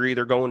tough, because you're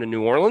either going to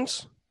New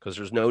Orleans, because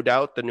there's no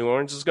doubt that New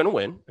Orleans is going to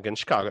win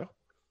against Chicago,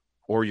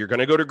 or you're going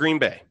to go to Green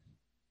Bay,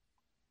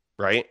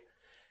 right?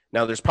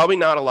 Now, there's probably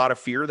not a lot of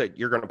fear that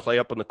you're going to play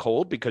up in the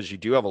cold, because you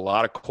do have a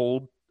lot of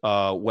cold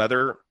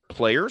weather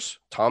players.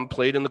 Tom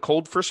played in the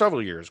cold for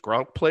several years.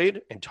 Gronk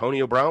played.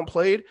 Antonio Brown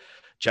played.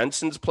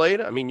 Jensen's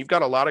played. I mean, you've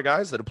got a lot of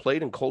guys that have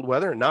played in cold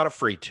weather and not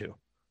afraid to,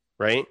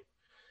 right?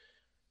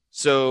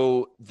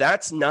 So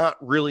that's not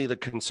really the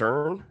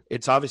concern.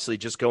 It's obviously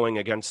just going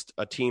against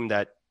a team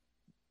that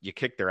you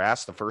kicked their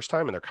ass the first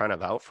time and they're kind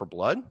of out for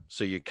blood.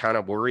 So you kind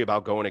of worry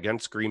about going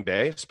against Green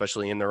Bay,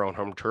 especially in their own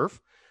home turf,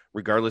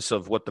 regardless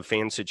of what the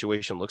fan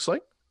situation looks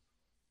like.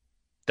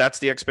 That's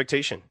the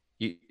expectation.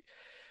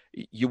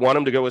 You want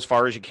them to go as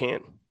far as you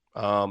can.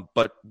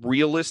 But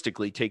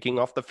realistically, taking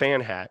off the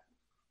fan hat,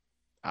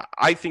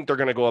 I think they're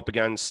going to go up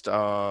against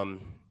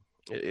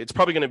it's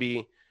probably going to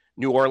be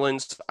New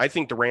Orleans. I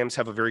think the Rams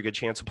have a very good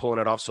chance of pulling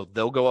it off, so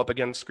they'll go up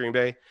against Green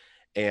Bay,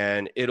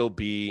 and it'll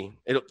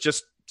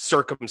just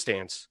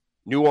circumstance.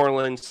 New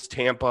Orleans,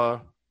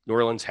 Tampa. New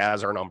Orleans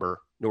has our number.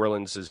 New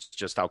Orleans is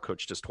just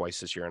outcoached us twice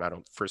this year, and I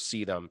don't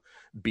foresee them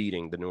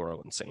beating the New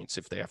Orleans Saints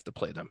if they have to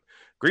play them.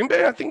 Green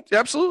Bay, I think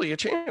absolutely a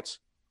chance.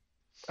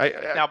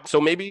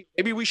 So maybe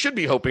we should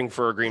be hoping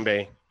for a Green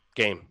Bay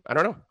game. I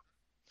don't know.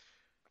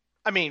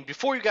 I mean,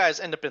 before you guys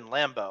end up in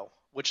Lambeau,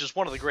 which is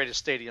one of the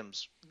greatest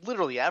stadiums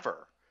literally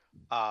ever,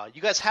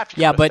 you guys have to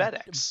go to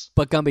FedEx.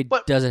 But Gumby,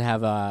 does it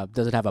have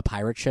a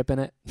pirate ship in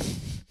it?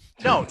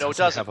 No, it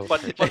doesn't.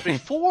 But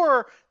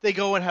before they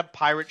go and have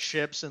pirate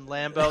ships in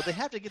Lambeau, they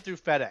have to get through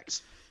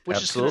FedEx, which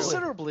Absolutely. is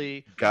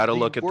considerably got to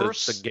look at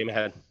the game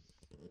ahead.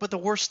 But the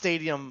worst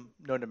stadium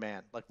known to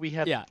man. Like we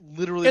have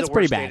literally it's the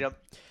pretty worst bad. stadium.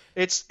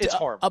 It's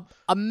horrible.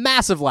 A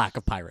massive lack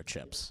of pirate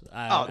ships.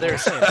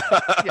 There's.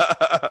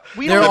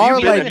 We There don't are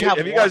even like- have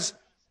Have you one. guys?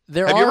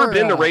 There Have are, you ever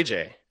been to Ray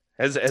J?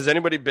 Has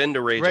anybody been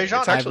to Ray J? Ray J?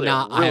 It's actually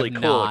I have a really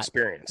not. cool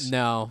experience.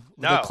 No,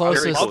 No, the I'm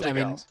closest. very I pumped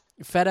mean, to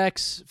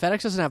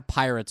FedEx doesn't have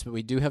pirates, but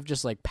we do have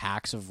just like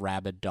packs of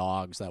rabid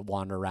dogs that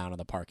wander around in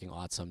the parking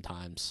lot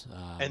sometimes.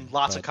 And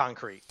lots of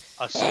concrete.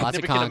 A of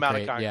significant amount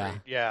of concrete,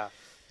 concrete. Yeah.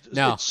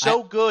 No, It's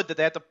so good that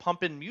they have to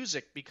pump in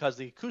music because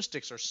the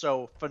acoustics are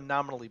so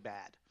phenomenally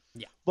bad.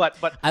 Yeah. But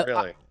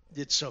Really?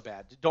 it's so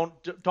bad. Don't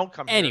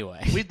come here.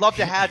 Anyway. We'd love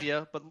to have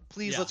you, but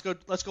please Yeah.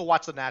 let's go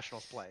watch the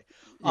Nationals play.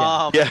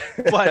 Yeah.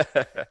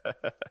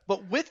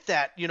 But with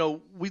that,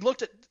 we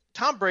looked at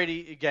Tom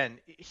Brady again.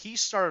 He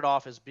started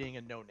off as being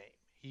a no-name.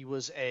 He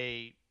was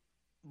a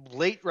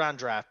late round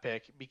draft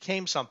pick,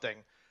 became something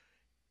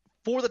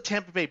for the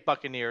Tampa Bay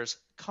Buccaneers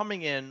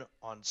coming in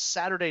on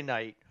Saturday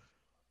night.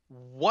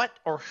 What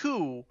or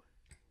who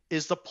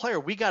is the player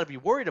we got to be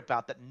worried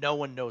about that no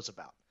one knows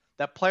about?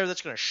 That player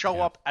that's going to show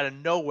up out of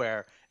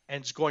nowhere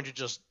and is going to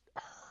just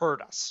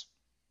hurt us.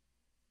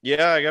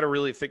 Yeah, I got to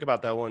really think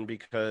about that one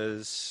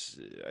because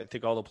I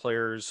think all the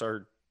players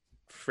are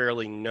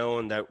fairly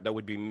known that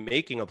would be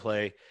making a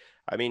play.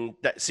 I mean,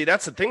 that's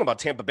the thing about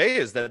Tampa Bay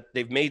is that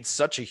they've made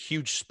such a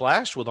huge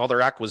splash with all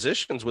their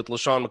acquisitions with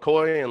LaShawn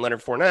McCoy and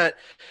Leonard Fournette.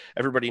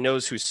 Everybody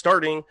knows who's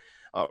starting.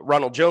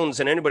 Ronald Jones,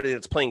 and anybody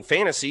that's playing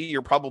fantasy,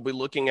 you're probably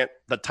looking at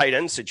the tight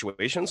end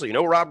situation. So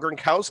Rob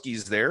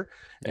Gronkowski's there,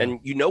 and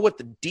what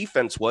the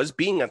defense was,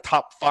 being a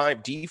top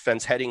 5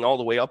 defense heading all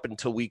the way up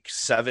until week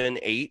 7,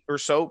 8 or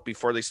so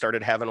before they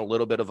started having a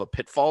little bit of a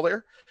pitfall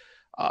there.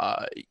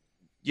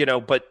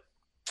 But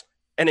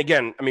and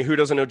again, I mean, who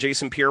doesn't know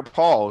Jason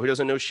Pierre-Paul? Who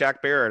doesn't know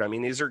Shaq Barrett? I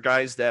mean, these are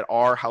guys that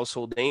are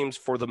household names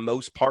for the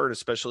most part,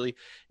 especially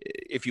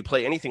if you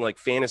play anything like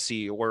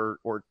fantasy or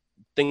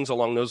things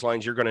along those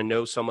lines, you're going to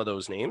know some of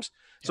those names.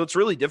 So it's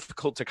really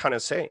difficult to kind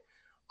of say.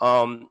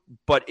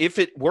 But if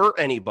it were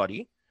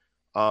anybody,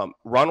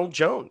 Ronald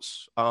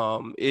Jones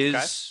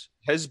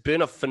has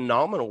been a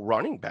phenomenal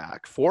running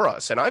back for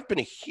us. And I've been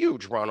a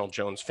huge Ronald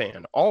Jones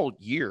fan all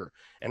year,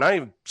 and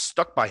I've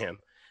stuck by him.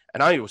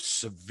 And I was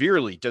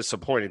severely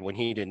disappointed when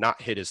he did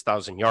not hit his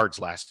 1,000 yards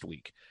last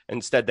week.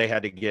 Instead, they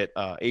had to get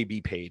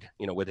AB paid,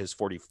 with his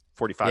 45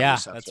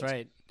 receptions. Yeah, that's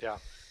right. Yeah.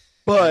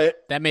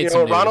 But that made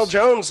Ronald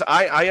Jones,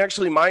 I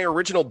actually, my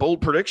original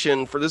bold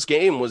prediction for this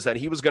game was that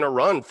he was going to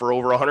run for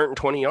over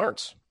 120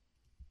 yards.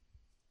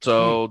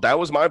 So that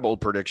was my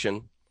bold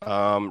prediction.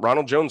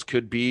 Ronald Jones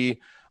could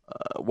be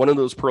one of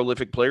those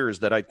prolific players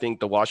that I think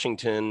the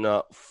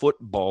Washington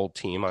football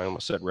team, I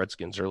almost said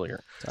Redskins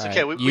earlier. It's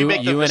okay. We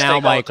make the you and mistake Al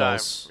all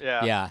Michaels. the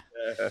time.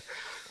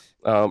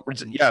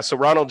 Yeah. So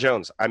Ronald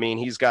Jones, I mean,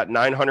 he's got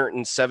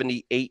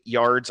 978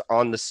 yards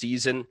on the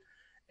season.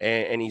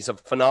 And he's a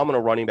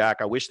phenomenal running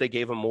back. I wish they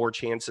gave him more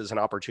chances and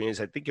opportunities.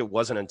 I think it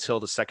wasn't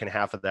until the second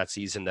half of that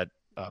season that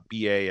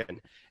BA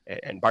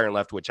and Byron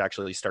Leftwich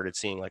actually started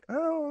seeing like,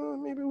 oh,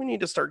 maybe we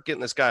need to start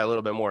getting this guy a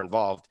little bit more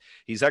involved.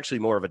 He's actually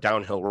more of a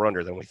downhill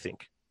runner than we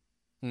think.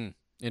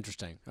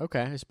 Interesting.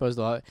 Okay, I suppose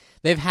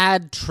they've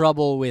had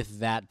trouble with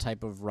that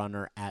type of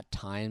runner at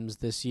times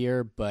this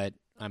year, but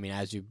I mean,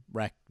 as you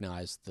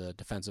recognize, the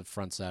defensive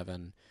front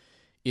seven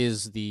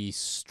is the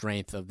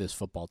strength of this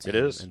football team. It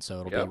is. And so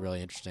it'll be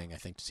really interesting, I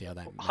think, to see how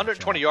that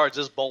 120 yards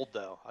is bold,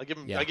 though. I'll give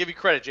you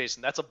credit,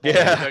 Jason. That's a bold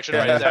prediction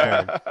right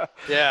there.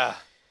 Yeah.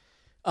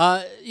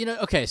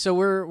 Okay, so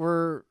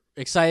we're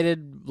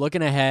excited,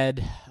 looking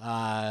ahead.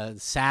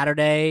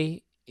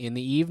 Saturday in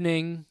the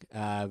evening,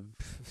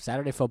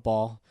 Saturday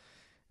football.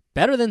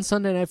 Better than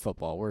Sunday Night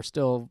Football. We're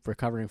still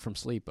recovering from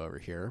sleep over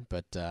here,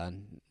 but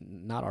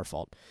not our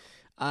fault.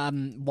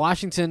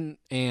 Washington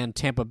and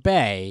Tampa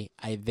Bay,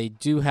 they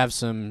do have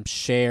some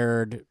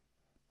shared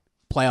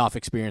playoff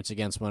experience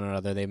against one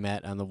another. They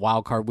met on the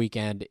wild card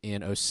weekend in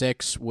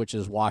 2006, which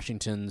is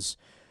Washington's,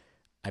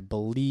 I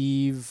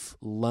believe,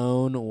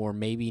 lone or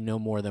maybe no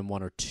more than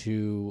 1 or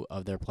 2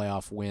 of their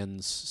playoff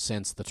wins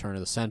since the turn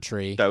of the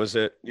century. That was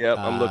it. Yep,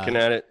 I'm looking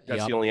at it.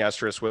 That's the only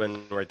asterisk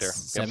win right there.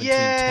 17-10.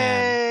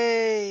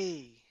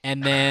 Yay!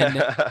 And then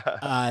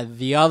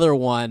the other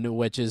one,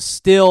 which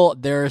is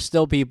there are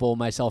still people,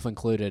 myself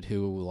included,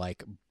 who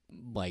like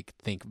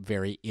think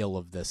very ill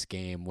of this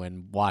game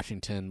when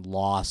Washington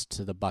lost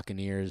to the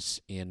Buccaneers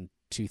in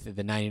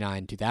the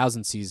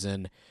 99-2000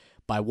 season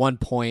by 1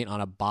 point on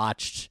a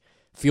botched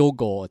field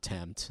goal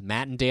attempt.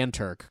 Matt and Dan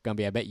Turk,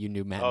 Gumby, I bet you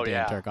knew Matt and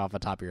Dan Turk off the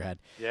top of your head.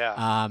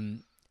 Yeah.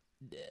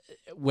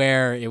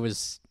 Where it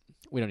was.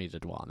 We don't need to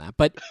dwell on that.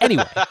 But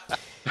anyway,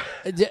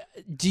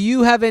 do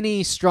you have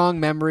any strong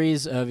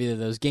memories of either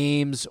those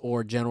games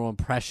or general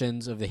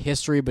impressions of the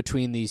history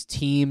between these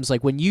teams?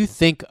 Like when you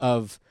think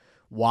of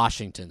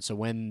Washington, so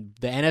when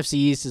the NFC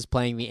East is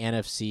playing the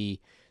NFC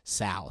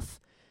South,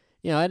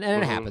 and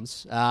it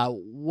happens.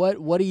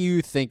 What do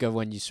you think of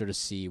when you sort of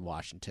see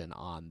Washington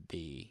on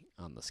the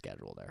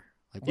schedule there?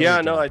 Like,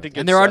 I think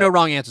and there are no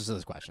wrong answers to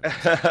this question.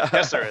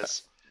 Yes, there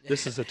is.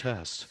 This is a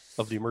test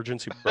of the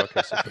emergency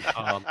broadcast system.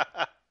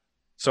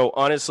 So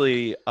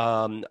honestly,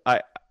 I'm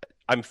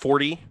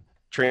 40.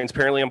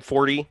 Transparently, I'm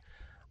 40.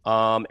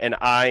 And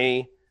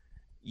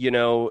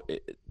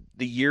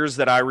the years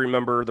that I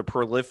remember, the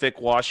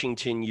prolific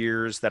Washington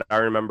years that I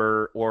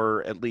remember,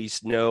 or at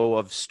least know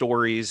of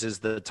stories, is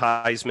the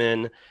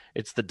Theismann,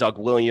 it's the Doug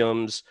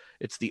Williams,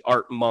 it's the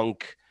Art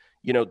Monk.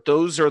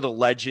 Those are the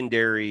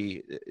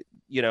legendary,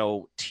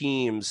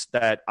 teams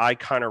that I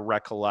kind of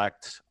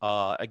recollect,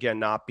 again,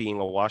 not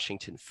being a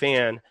Washington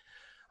fan.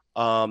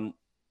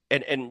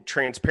 And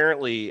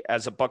transparently,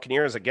 as a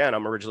Buccaneers, again,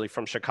 I'm originally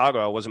from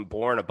Chicago. I wasn't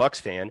born a Bucs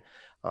fan.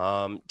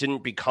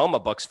 Didn't become a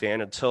Bucs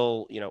fan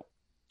until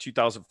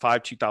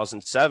 2005,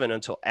 2007,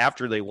 until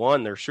after they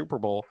won their Super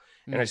Bowl,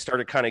 and I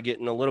started kind of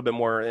getting a little bit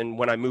more. And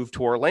when I moved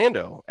to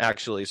Orlando,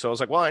 actually, so I was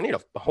like, well, I need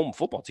a home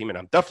football team, and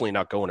I'm definitely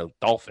not going to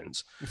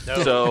Dolphins.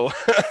 No.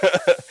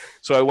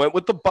 So I went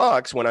with the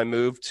Bucs when I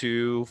moved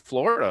to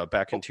Florida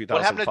back in 2005.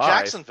 What happened to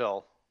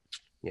Jacksonville?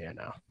 Yeah,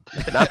 no,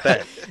 not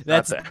that.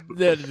 That's not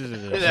that.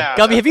 Yeah.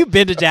 Gumby, have you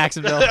been to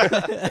Jacksonville?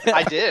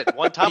 I did.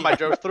 One time I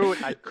drove through it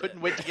and I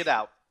couldn't wait to get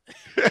out.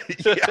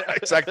 Yeah,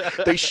 exactly.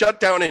 They shut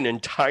down an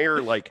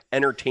entire like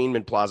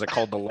entertainment plaza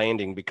called the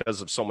Landing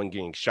because of someone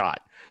getting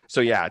shot. So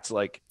yeah, it's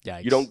like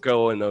Yikes. you don't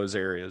go in those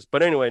areas.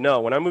 But anyway,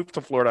 no. When I moved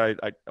to Florida,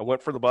 I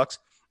went for the Bucks.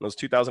 It was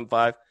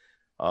 2005.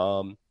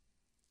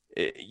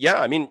 Yeah,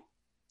 I mean,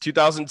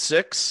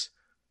 2006,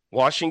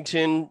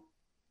 Washington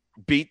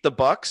beat the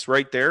Bucks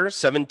right there,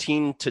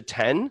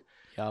 17-10.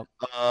 Yep.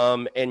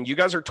 And you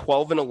guys are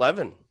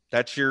 12-11.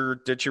 That's your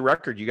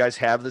record. You guys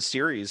have the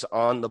series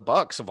on the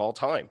Bucks of all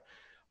time.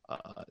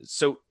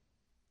 So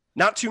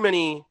not too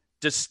many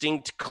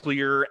distinct,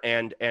 clear,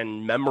 and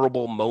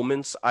memorable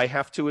moments, I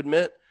have to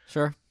admit.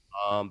 Sure.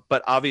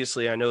 But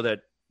obviously, I know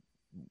that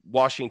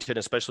Washington,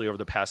 especially over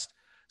the past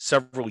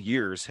several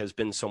years, has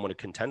been someone to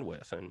contend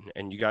with,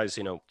 and you guys,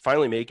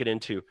 finally make it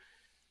into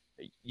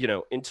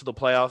the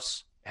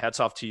playoffs.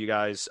 Hats off to you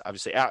guys.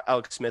 Obviously,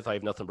 Alex Smith, I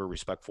have nothing but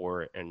respect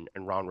for, and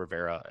Ron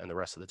Rivera and the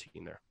rest of the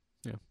team there.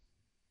 Yeah.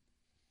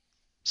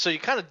 So you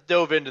kind of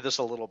dove into this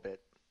a little bit.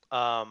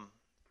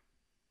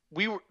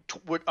 We were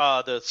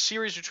the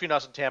series between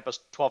us and Tampa's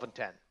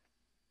 12-10.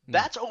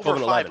 That's over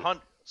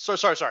 500. So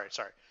sorry.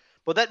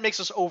 But that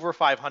makes us over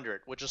 500,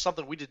 which is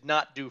something we did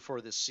not do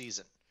for this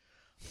season.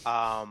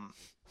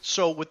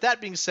 So with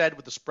that being said,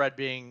 with the spread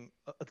being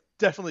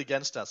definitely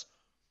against us,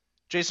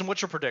 Jason,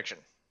 what's your prediction?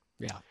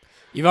 Yeah.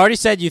 You've already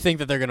said you think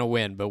that they're going to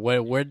win, but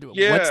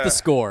what's the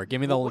score? Give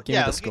me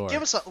the score.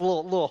 Give us a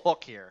little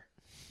hook here.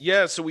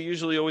 Yeah, so we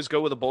usually always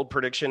go with a bold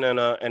prediction and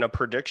a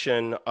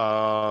prediction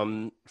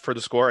for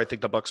the score. I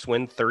think the Bucks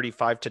win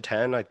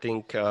 35-10. I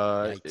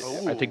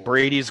think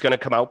Brady's going to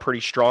come out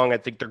pretty strong. I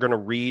think they're going to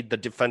read the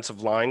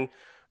defensive line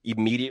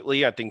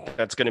immediately. I think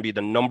that's going to be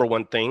the number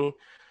one thing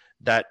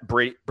that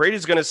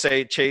Brady's going to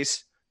say,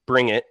 Chase,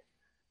 bring it.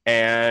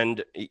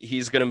 And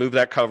he's going to move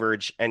that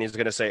coverage, and he's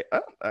going to say,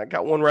 I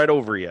got one right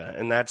over you.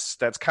 And that's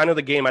kind of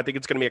the game. I think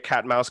it's going to be a cat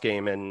and mouse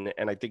game. And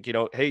I think,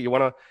 hey, you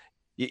want to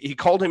 – he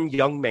called him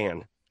young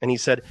man. And he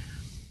said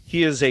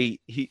that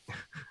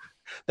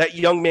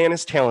young man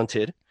is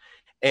talented,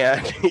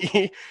 and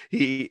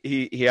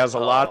he has a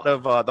lot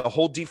of the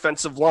whole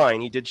defensive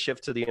line. He did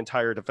shift to the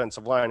entire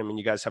defensive line. I mean,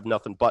 you guys have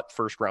nothing but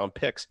first-round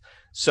picks.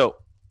 So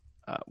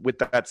with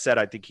that said,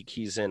 I think he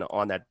keys in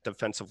on that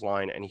defensive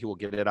line, and he will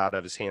get it out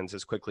of his hands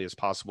as quickly as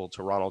possible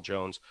to Ronald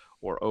Jones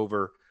or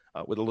over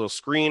with a little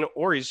screen,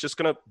 or he's just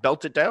going to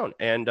belt it down.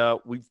 And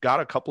we've got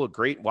a couple of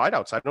great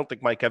wideouts. I don't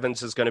think Mike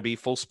Evans is going to be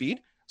full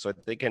speed. So I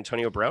think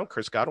Antonio Brown,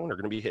 Chris Godwin are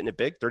going to be hitting it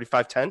big,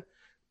 35-10.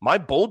 My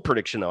bold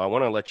prediction, though, I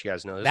want to let you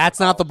guys know this. That's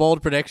not the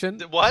bold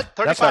prediction? What?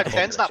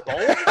 35-10 is not bold?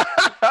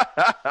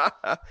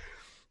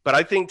 But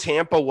I think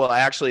Tampa will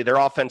actually, their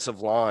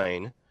offensive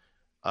line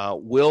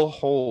will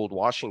hold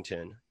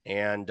Washington,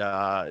 and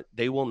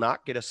they will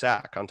not get a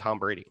sack on Tom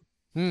Brady.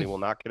 They will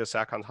not get a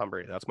sack on Tom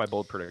Brady. That's my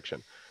bold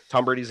prediction.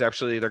 Tom Brady's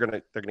actually, they're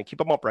going to keep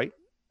him upright,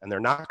 and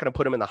they're not going to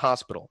put him in the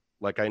hospital.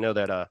 Like I know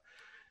that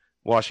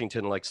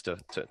Washington likes to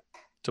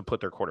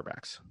put their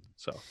quarterbacks.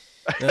 So,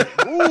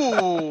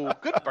 ooh,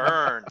 good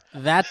burn.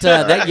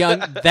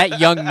 That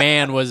young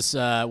man was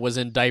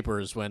in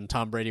diapers when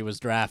Tom Brady was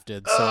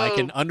drafted, so I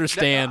can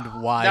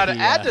understand why. Now to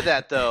add to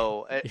that,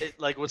 though,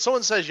 like when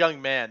someone says young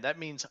man, that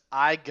means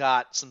I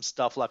got some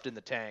stuff left in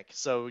the tank.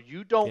 So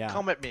you don't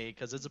come at me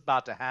because it's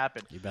about to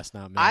happen. You best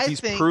not, man.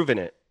 He's proven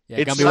it.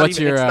 Yeah, it's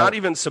not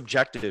even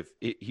subjective.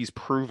 He's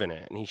proven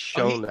it, and he's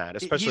shown that,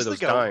 especially those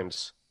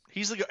times.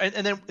 He's the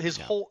and then his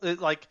whole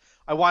like.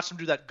 I watched him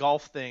do that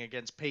golf thing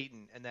against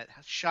Peyton, and that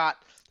shot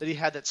that he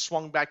had that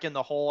swung back in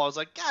the hole. I was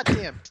like, God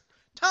damn,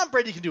 Tom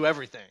Brady can do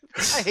everything.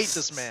 I hate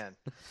this man.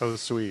 That was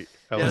sweet.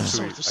 That was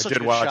sweet. I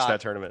did watch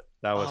that tournament.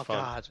 That was fun.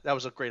 God, that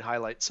was a great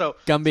highlight. So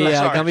Gumby,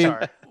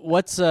 sorry.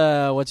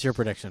 What's your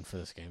prediction for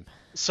this game?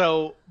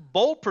 So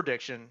bold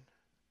prediction: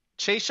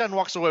 Chase Young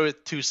walks away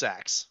with 2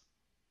 sacks.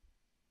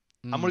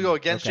 I'm going to go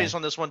against Chase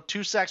on this one.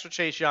 2 sacks for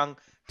Chase Young.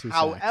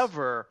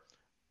 However,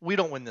 we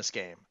don't win this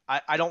game.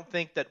 I don't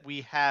think that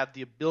we have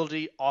the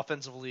ability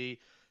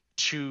offensively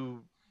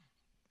to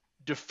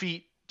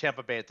defeat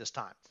Tampa Bay at this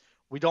time.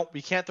 We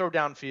can't throw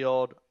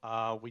downfield.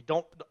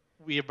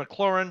 We have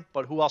McLaurin,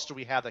 but who else do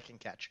we have that can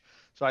catch?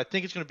 So I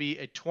think it's going to be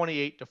a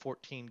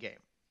 28-14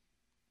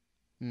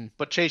 game.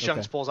 But Chase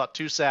Young pulls out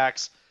 2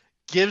 sacks,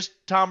 gives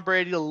Tom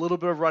Brady a little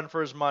bit of run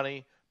for his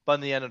money, but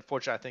in the end,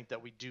 unfortunately, I think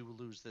that we do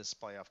lose this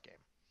playoff game.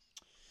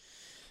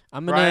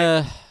 I'm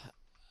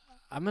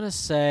gonna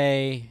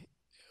say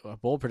a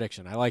bold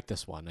prediction. I like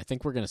this one. I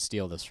think we're gonna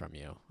steal this from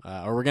you,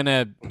 or we're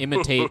gonna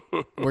imitate.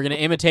 We're gonna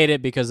imitate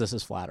it because this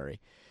is flattery.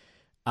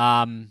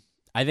 I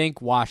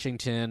think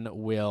Washington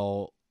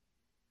will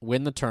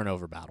win the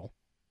turnover battle.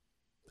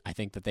 I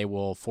think that they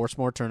will force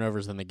more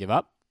turnovers than they give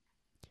up.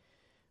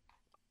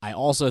 I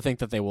also think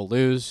that they will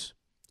lose.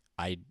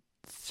 I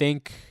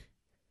think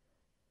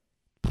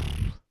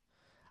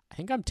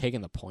I'm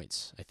taking the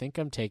points. I think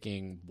I'm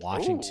taking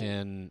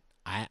Washington.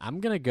 I'm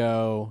gonna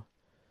go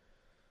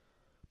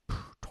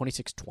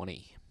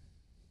 26-20.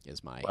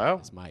 is my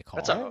call.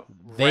 That's a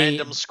They-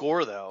 random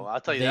score, though.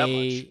 I'll tell you that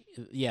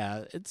much.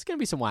 Yeah, it's gonna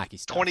be some wacky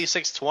stuff.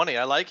 26-20.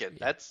 I like it.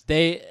 That's.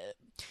 They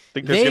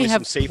Think there's They going to be some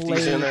have safeties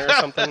played- in there or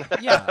something?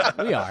 yeah,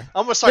 we are.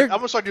 I'm gonna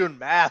start doing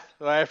math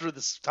after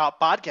this top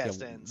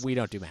podcast ends. We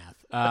don't do math.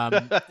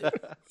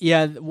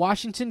 Yeah,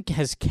 Washington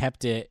has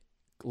kept it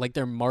like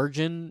their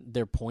margin,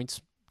 their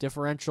points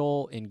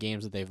differential in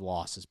games that they've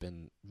lost has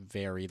been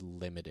very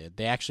limited.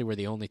 They actually were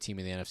the only team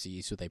in the NFC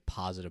East with a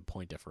positive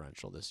point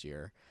differential this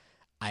year.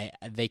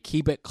 They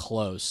keep it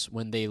close.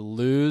 When they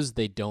lose,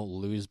 they don't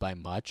lose by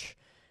much,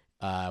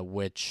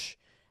 which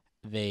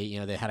they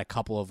had a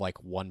couple of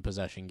like one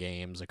possession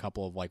games, a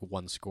couple of like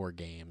one score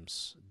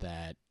games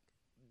that,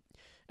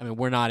 I mean,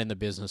 we're not in the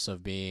business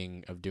of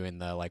doing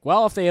the like,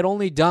 well, if they had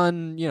only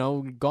done,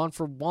 gone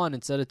for one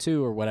instead of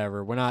two or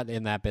whatever. We're not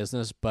in that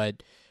business,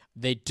 but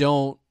they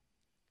don't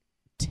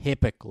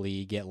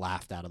typically get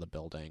laughed out of the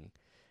building.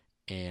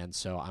 And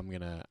so I'm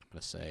going to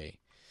say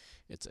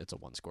it's a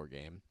one score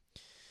game.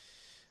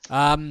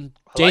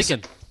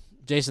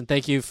 Jason,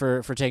 thank you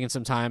for taking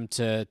some time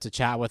to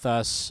chat with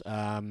us.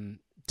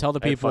 Tell the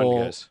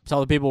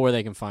people where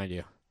they can find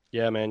you.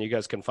 Yeah, man, you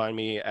guys can find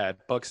me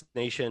at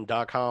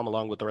bucksnation.com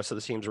along with the rest of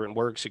the team's written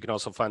works. You can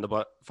also find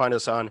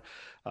us on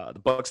the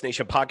Bucks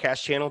Nation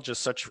podcast channel.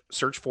 Just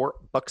search for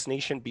Bucks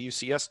Nation,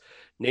 BUCS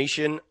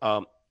Nation.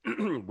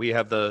 We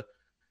have the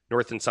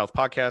North and South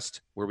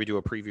podcast where we do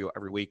a preview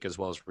every week as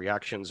well as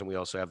reactions. And we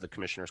also have the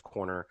Commissioner's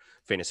Corner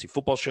Fantasy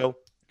Football Show. You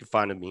can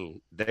find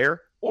me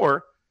there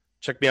or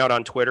check me out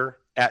on Twitter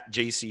at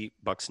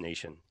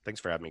JCBucksNation. Thanks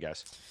for having me,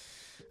 guys.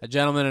 A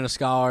gentleman and a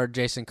scholar,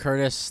 Jason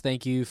Curtis,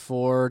 thank you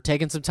for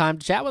taking some time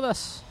to chat with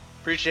us.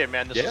 Appreciate it,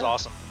 man. This was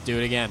awesome. Do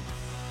it again.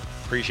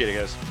 Appreciate it,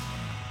 guys.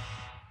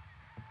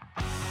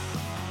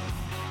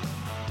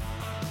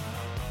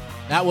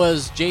 That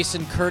was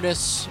Jason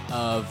Curtis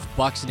of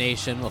Bucks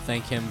Nation. We'll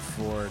thank him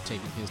for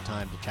taking his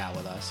time to chat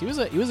with us. He was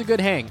a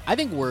good hang. I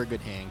think we're a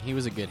good hang. He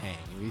was a good hang.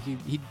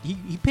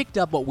 He picked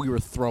up what we were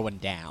throwing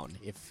down,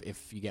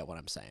 if you get what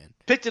I'm saying.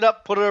 Picked it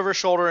up, put it over his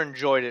shoulder,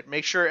 enjoyed it.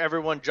 Make sure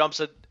everyone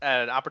jumps at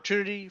an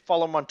opportunity.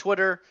 Follow him on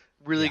Twitter.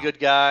 Really good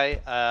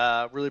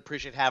guy. Really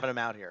appreciate having him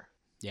out here.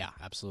 Yeah,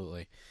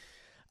 absolutely.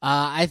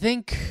 I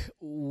think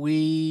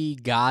we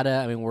gotta.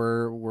 I mean,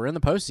 we're in the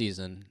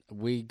postseason.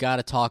 We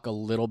gotta talk a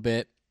little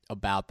bit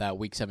about that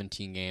Week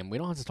 17 game. We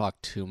don't have to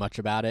talk too much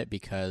about it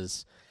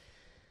because,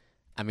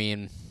 I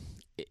mean,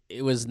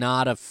 it was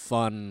not a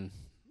fun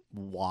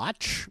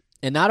watch.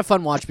 And not a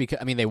fun watch because,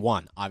 I mean, they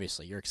won,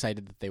 obviously. You're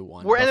excited that they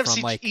won. We're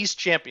NFC East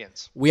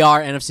champions. We are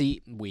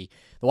NFC. The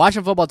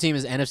Washington football team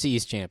is NFC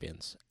East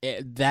champions.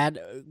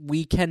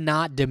 We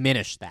cannot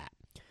diminish that.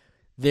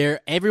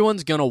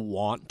 Everyone's going to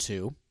want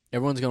to.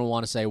 Everyone's going to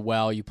want to say,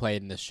 well, you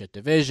played in this shit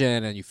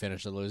division and you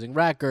finished a losing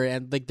record.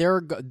 And like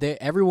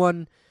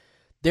everyone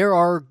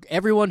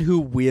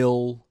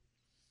who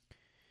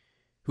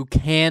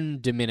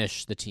can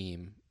diminish the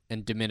team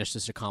and diminish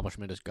this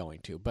accomplishment is going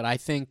to. But I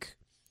think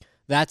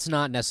that's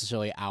not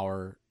necessarily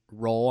our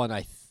role,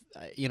 and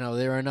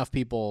there are enough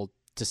people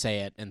to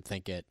say it and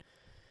think it.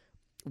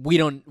 We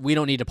don't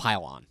need to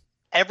pile on.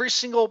 Every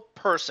single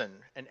person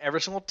and every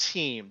single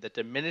team that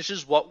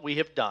diminishes what we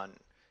have done,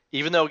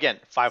 even though again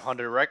sub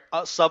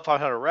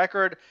 500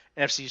 record,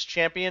 NFC's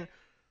champion,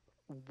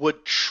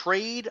 would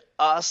trade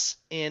us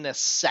in a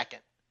second.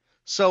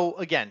 So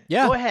again,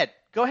 go ahead.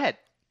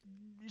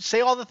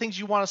 Say all the things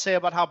you want to say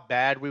about how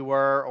bad we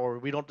were or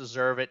we don't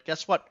deserve it.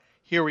 Guess what?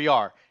 Here we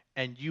are.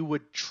 And you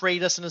would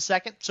trade us in a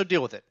second, so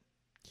deal with it.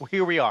 Well,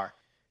 here we are.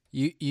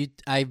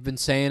 I've been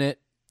saying it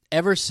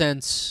ever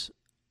since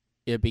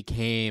it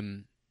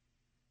became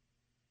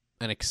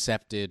an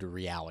accepted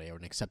reality or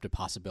an accepted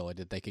possibility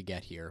that they could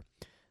get here,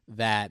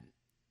 that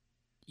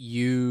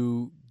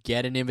you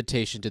get an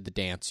invitation to the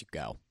dance, you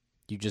go.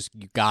 You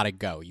gotta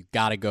go. You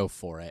gotta go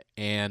for it.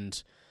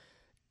 And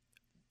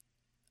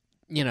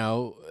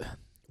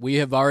we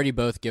have already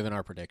both given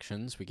our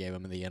predictions. We gave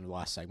them at the end of the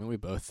last segment. We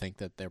both think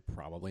that they're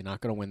probably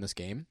not going to win this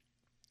game.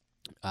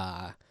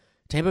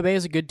 Tampa Bay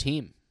is a good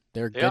team.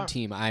 They're a good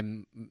team.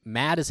 I'm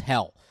mad as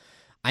hell.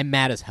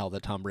 That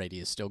Tom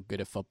Brady is still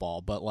good at football,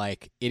 but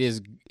like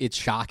it's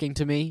shocking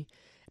to me.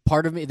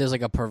 Part of me, there's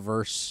like a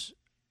perverse.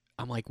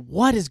 I'm like,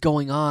 what is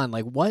going on?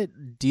 Like,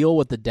 what deal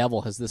with the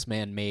devil has this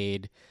man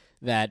made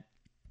that,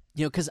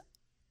 because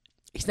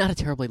he's not a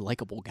terribly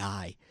likable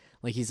guy.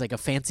 Like, he's like a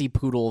fancy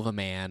poodle of a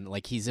man.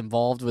 Like, he's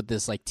involved with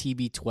this, like,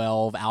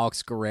 TB12,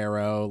 Alex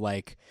Guerrero.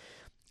 Like,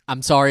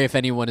 I'm sorry if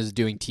anyone is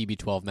doing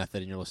TB12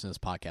 method and you're listening to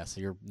this podcast.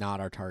 So you're not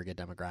our target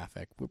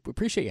demographic. We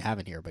appreciate you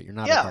having here, but you're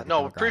not our target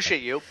demographic.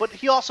 Appreciate you. But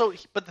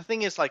but the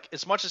thing is, like,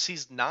 as much as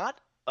he's not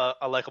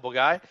a likable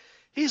guy,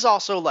 he's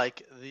also,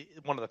 like,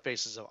 one of the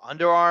faces of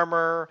Under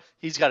Armour.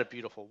 He's got a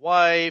beautiful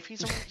wife.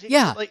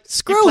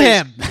 Screw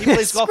him. He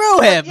plays golf.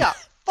 Screw him. Yeah,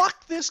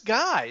 fuck this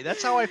guy.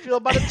 That's how I feel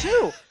about it,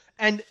 too.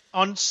 And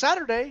on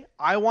Saturday,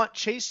 I want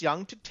Chase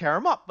Young to tear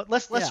him up. But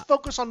let's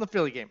focus on the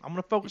Philly game. I'm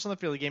going to focus on the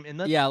Philly game.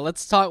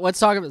 Let's talk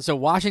about. So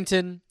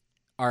Washington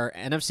are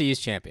NFC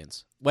East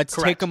champions. Let's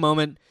take a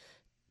moment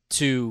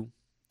to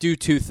do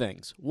two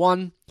things.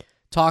 One,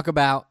 talk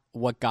about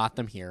what got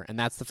them here, and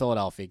that's the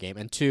Philadelphia game.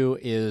 And two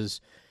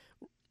is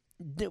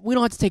we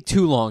don't have to take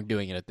too long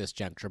doing it at this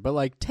juncture, but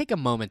like take a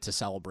moment to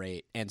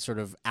celebrate and sort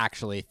of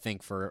actually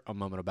think for a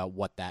moment about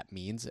what that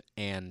means.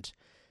 And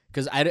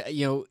because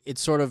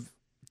it's sort of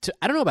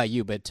I don't know about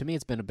you, but to me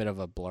it's been a bit of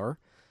a blur.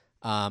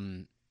 A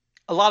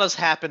lot has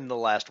happened in the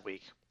last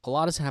week.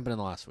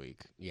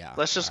 Yeah.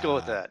 Let's just go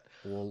with that.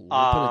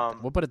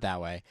 We'll put it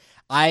that way.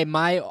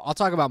 I'll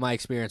talk about my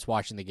experience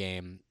watching the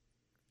game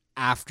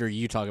after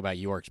you talk about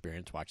your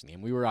experience watching the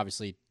game. We were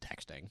obviously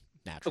texting,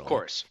 naturally. Of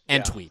course.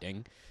 And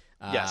tweeting.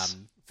 Yes.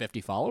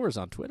 50 followers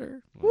on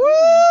Twitter. Woo!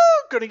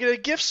 Gonna get a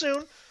gift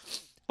soon.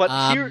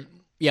 But here...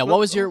 Yeah, what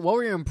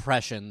were your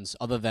impressions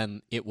other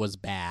than it was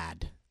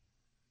bad?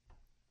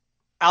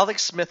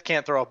 Alex Smith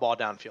can't throw a ball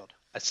downfield.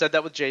 I said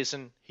that with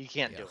Jason. He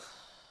can't do it.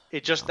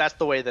 That's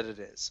the way that it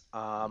is.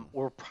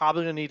 We're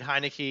probably going to need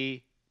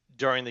Heineke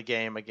during the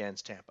game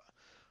against Tampa.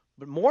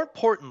 But more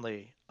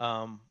importantly,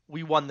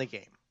 we won the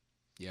game.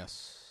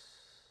 Yes.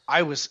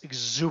 I was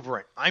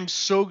exuberant. I'm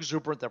so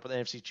exuberant that we're the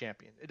NFC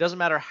champion. It doesn't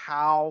matter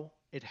how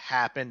it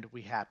happened,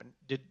 we happened.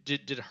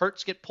 Did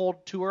Hurts get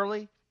pulled too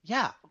early?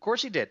 Yeah, of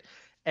course he did.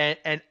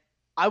 And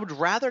I would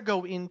rather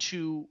go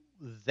into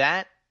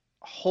that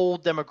whole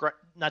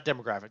not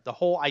demographic, the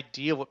whole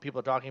idea of what people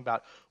are talking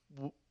about.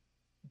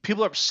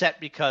 People are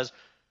upset because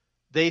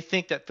they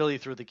think that Philly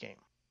threw the game.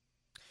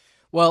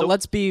 Well,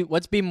 let's be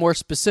more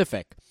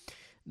specific.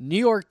 New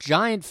York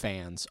Giant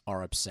fans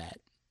are upset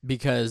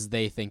because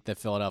they think that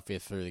Philadelphia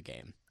threw the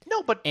game.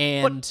 No, but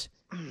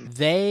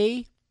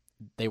they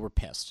were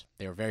pissed.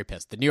 They were very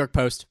pissed. The New York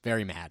Post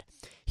very mad.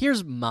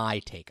 Here's my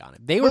take on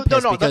it. They were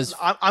pissed because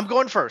I'm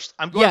going first.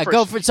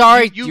 Go for.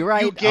 Sorry, you're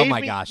right. Oh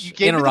my gosh, you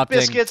gave interrupting.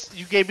 Me the biscuits.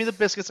 You gave me the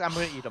biscuits. I'm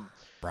going to eat them.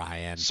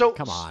 Brian,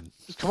 come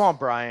on,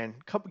 Brian.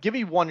 Give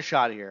me one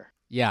shot here.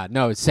 Yeah,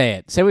 no, say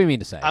it. Say what you mean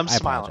to say. I'm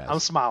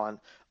smiling.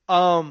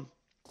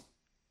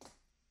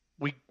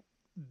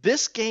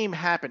 This game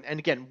happened, and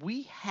again,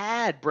 we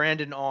had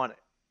Brandon on,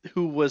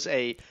 who was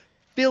a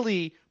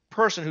Philly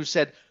person who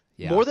said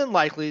more than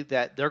likely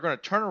that they're going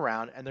to turn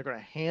around and they're going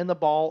to hand the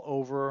ball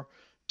over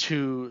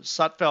to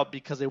Sudfeld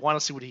because they want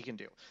to see what he can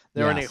do.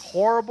 They're in a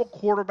horrible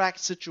quarterback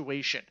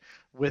situation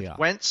with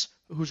Wentz,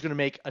 who's going to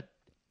make a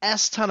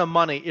ton of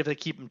money if they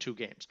keep him 2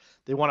 games.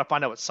 They want to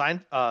find out what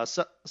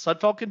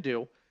Sudfeld can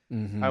do.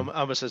 Mm-hmm. I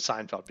almost said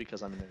Seinfeld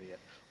because I'm an idiot.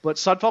 But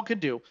Sudfeld can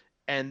do,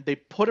 and they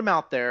put him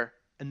out there,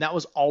 and that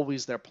was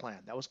always their plan.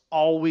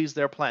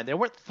 They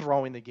weren't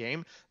throwing the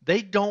game.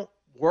 They don't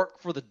work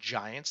for the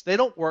Giants. They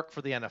don't work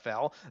for the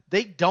NFL.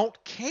 They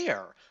don't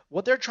care.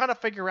 What they're trying to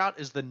figure out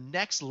is the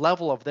next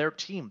level of their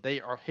team.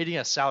 They are hitting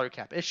a salary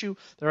cap issue.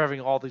 They're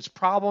having all these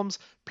problems.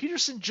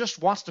 Peterson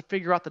just wants to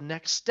figure out the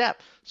next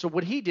step. So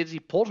what he did is he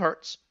pulled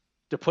Hurts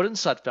to put in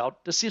Sudfeld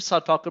to see if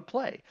Sudfeld could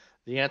play.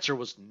 The answer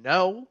was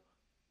no.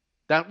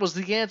 That was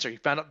the answer. He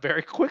found out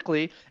very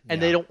quickly,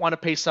 and they don't want to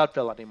pay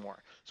Sudfeld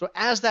anymore. So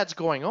as that's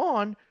going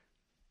on,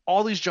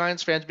 all these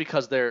Giants fans,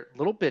 because they're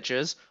little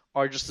bitches,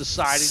 are just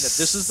deciding that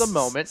this is the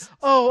moment.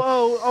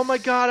 Oh my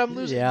God, I'm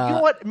losing. Yeah. You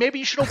know what? Maybe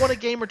you should have won a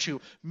game or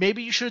two.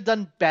 Maybe you should have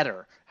done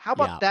better. How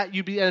about that?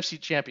 You'd be NFC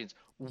champions.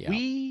 Yeah.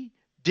 We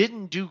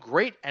didn't do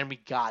great, and we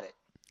got it.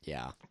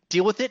 Yeah.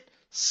 Deal with it.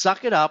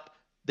 Suck it up.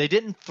 They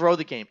didn't throw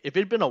the game. If it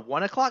had been a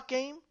 1 o'clock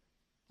game,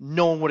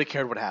 no one would have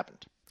cared what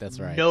happened. That's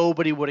right.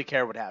 Nobody would have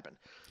cared what happened.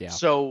 Yeah.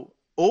 So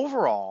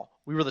overall,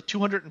 we were the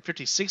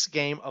 256th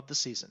game of the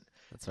season.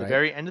 That's right. The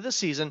very end of the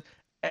season,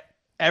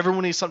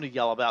 everyone needs something to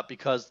yell about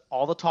because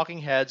all the talking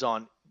heads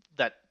on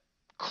that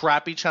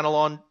crappy channel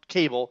on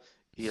cable,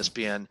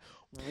 ESPN,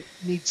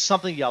 need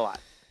something to yell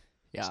at.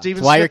 Yeah. That's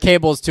why your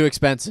cable is too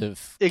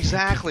expensive.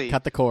 Exactly.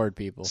 Cut the cord,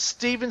 people.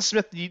 Stephen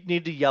Smith, you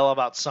need to yell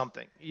about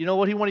something. You know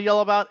what he want to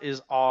yell about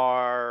is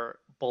our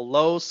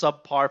below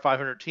subpar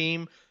 500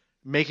 team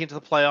making it to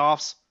the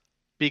playoffs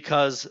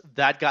because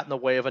that got in the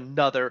way of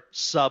another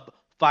sub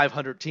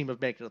 500 team of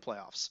making the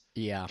playoffs.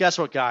 Yeah. Guess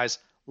what, guys?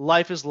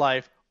 Life is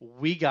life.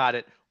 We got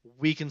it.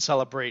 We can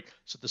celebrate.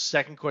 So the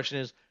second question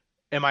is,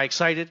 am I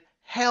excited?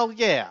 Hell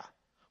yeah.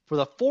 For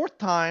the 4th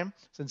time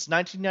since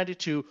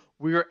 1992,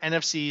 we are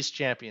NFC East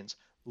champions.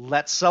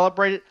 Let's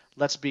celebrate it.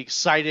 Let's be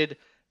excited.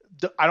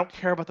 I don't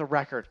care about the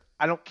record.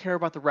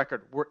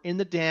 We're in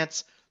the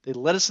dance. They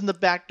let us in the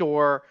back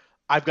door.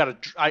 I got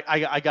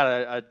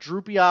a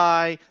droopy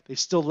eye. They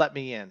still let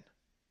me in.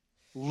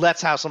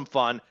 Let's have some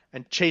fun.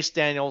 And Chase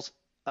Young is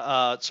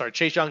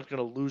going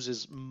to lose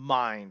his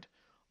mind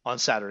on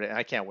Saturday, and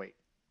I can't wait.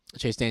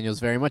 Chase Daniels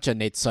very much a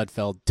Nate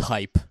Sudfeld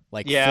type,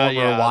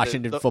 former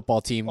Washington football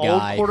team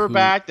guy, old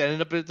quarterback that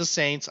ended up at the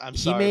Saints.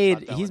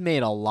 He's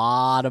made a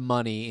lot of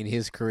money in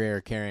his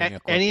career carrying a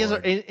clipboard. And he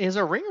has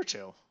a ring or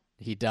two.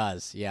 He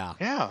does, yeah.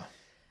 Yeah.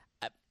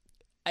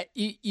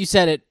 You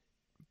said it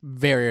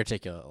very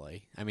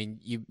articulately. I mean,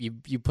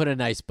 you put a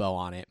nice bow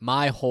on it.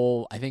 I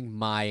think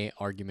my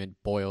argument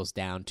boils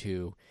down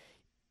to,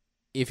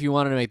 if you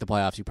wanted to make the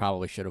playoffs, you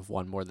probably should have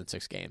won more than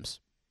 6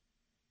 games.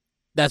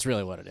 That's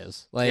really what it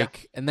is.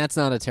 Like, and that's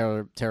not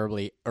a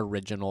terribly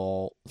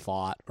original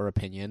thought or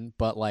opinion,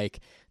 but like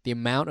the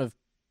amount of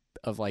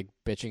like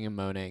bitching and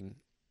moaning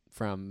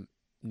from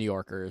New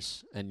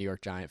Yorkers and New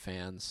York Giant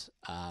fans,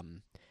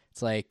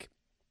 it's like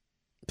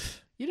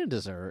you didn't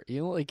deserve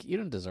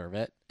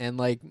it, and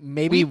like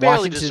maybe we barely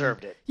Washington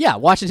deserved it. Yeah,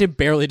 Washington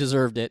barely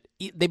deserved it.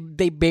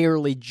 They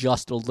barely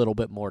just a little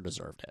bit more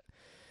deserved it,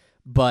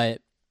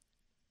 but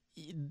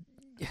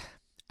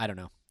I don't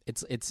know.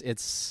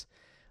 It's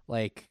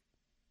like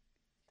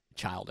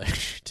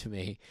childish to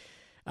me.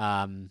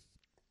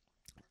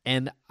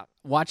 And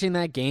watching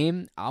that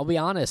game, I'll be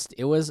honest,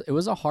 it was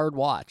a hard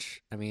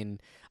watch. I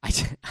mean, I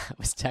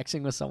was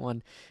texting with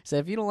someone,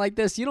 said, if you don't like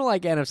this, you don't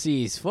like NFC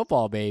East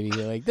football, baby.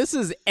 Like, this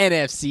is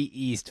NFC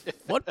East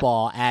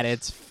football at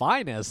its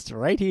finest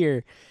right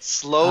here.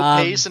 Slow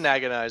pace and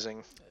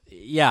agonizing.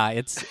 Yeah,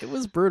 it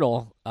was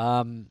brutal.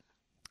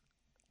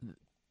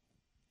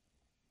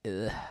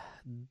 They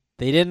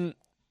didn't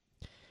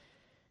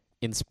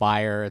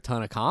inspire a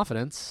ton of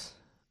confidence.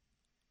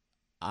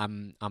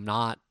 I'm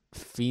not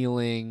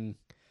really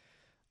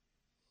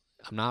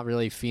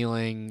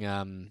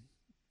feeling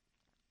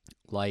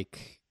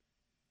like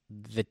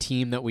the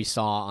team that we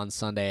saw on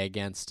Sunday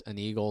against an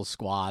Eagles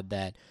squad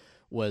that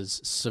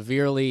was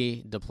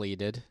severely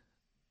depleted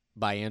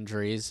by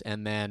injuries.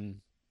 And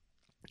then,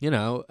 I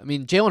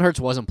mean, Jalen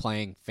Hurts wasn't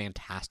playing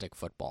fantastic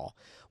football.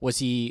 Was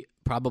he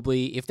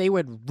probably, if they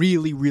would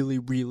really, really,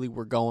 really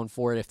were going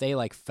for it, if they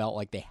like felt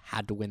like they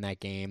had to win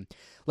that game,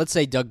 let's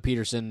say Doug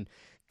Peterson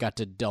got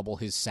to double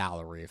his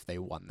salary if they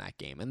won that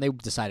game, and they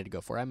decided to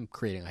go for it. I'm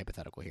creating a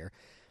hypothetical here.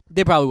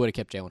 They probably would have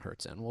kept Jalen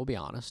Hurts in, we'll be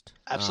honest.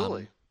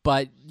 Absolutely.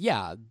 But,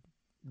 yeah,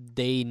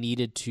 they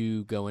needed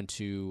to go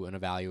into an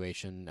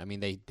evaluation. I mean,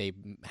 they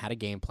had a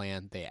game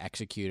plan. They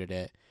executed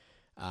it.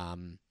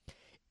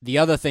 The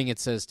other thing it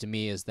says to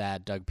me is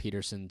that Doug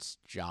Peterson's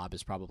job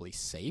is probably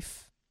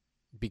safe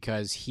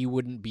because he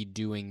wouldn't be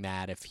doing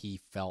that if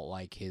he felt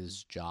like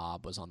his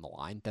job was on the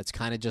line. That's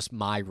kind of just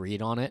my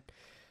read on it.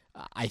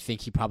 I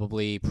think he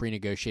probably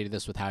pre-negotiated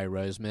this with Howie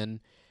Roseman,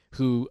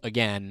 who,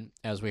 again,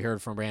 as we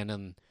heard from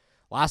Brandon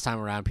last time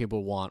around,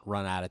 people want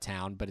run out of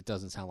town, but it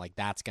doesn't sound like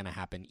that's going to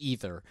happen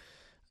either.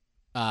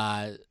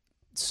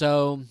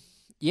 So,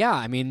 yeah,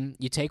 I mean,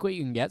 you take what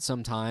you can get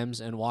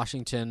sometimes, and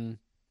Washington,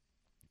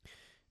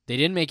 they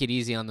didn't make it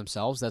easy on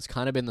themselves. That's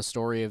kind of been the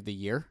story of the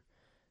year.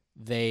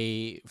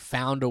 They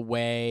found a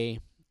way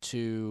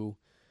to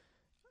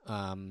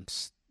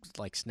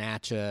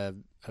snatch a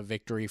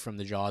victory from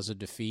the jaws of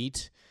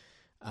defeat.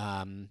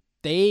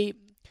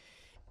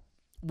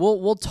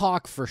 We'll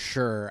talk for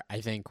sure,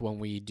 I think, when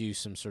we do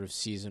some sort of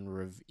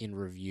season in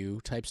review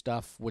type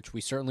stuff, which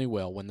we certainly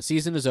will. When the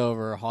season is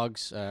over,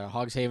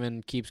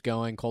 Hogshaven keeps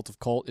going. Cult of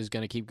Colt is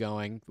going to keep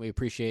going. We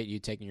appreciate you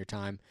taking your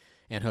time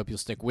and hope you'll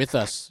stick with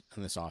us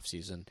in this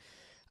offseason.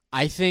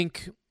 I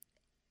think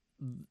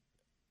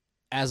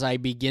as I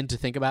begin to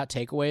think about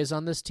takeaways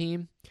on this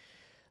team,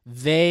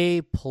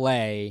 they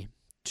play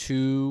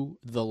to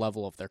the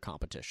level of their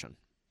competition.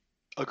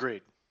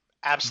 Agreed.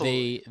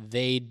 Absolutely.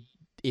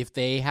 If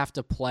they have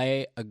to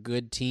play a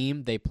good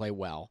team, they play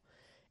well.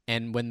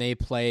 And when they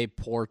play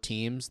poor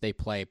teams, they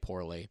play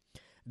poorly.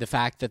 The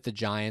fact that the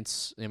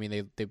Giants, I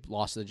mean, they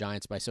lost to the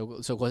Giants by so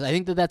close. I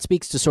think that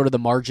speaks to sort of the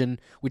margin.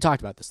 We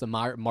talked about this, the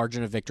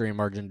margin of victory and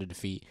margin to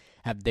defeat.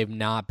 They've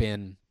not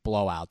been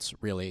blowouts,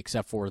 really,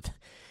 except for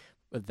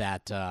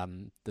that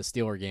the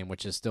Steeler game,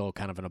 which is still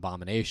kind of an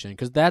abomination.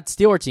 Because that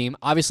Steeler team,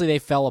 obviously they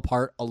fell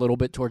apart a little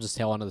bit towards the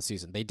tail end of the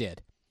season. They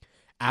did.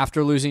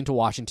 After losing to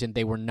Washington,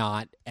 they were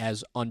not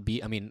as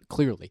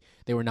clearly,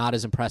 they were not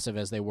as impressive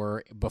as they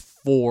were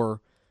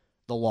before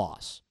the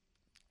loss.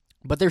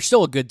 But they're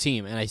still a good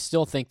team, and I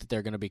still think that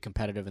they're going to be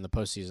competitive in the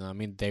postseason. I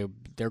mean,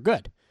 they're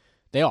good.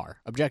 They are,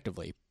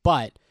 objectively.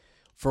 But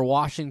for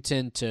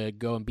Washington to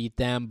go and beat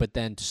them, but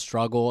then to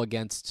struggle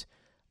against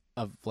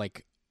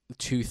like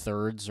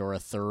 2/3 or a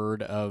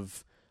third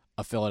of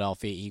a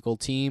Philadelphia Eagle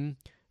team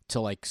to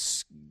like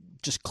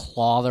just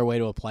claw their way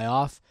to a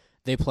playoff,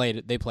 They play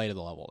to the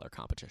level of their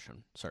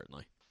competition,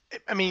 certainly.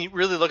 I mean,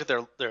 really look at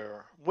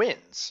their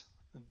wins.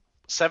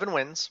 7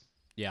 wins.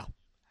 Yeah.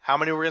 How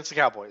many were against the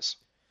Cowboys?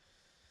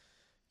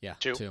 Yeah,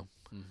 2.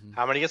 Mm-hmm.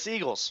 How many against the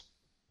Eagles?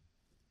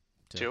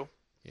 2.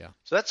 Yeah.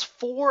 So that's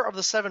 4 of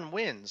the 7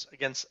 wins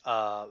against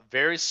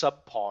very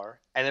subpar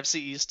NFC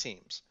East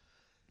teams.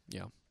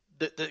 Yeah.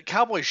 The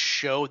Cowboys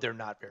showed they're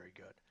not very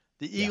good.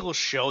 The Eagles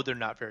showed they're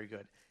not very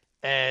good.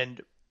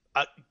 And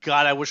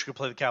God, I wish we could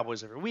play the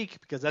Cowboys every week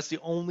because that's the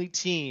only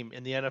team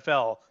in the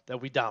NFL that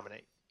we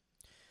dominate.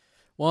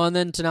 Well, and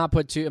then to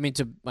put too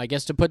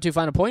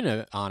fine a point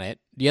on it,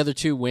 the other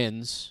 2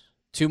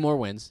 more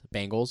wins,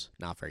 Bengals,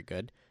 not very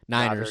good.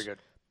 Niners, not very good.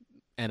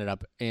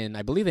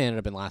 I believe they ended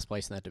up in last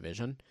place in that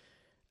division.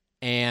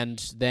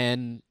 And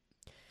then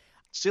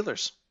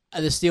Steelers.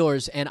 The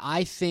Steelers, and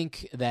I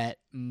think that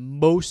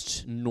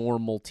most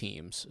normal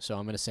teams, so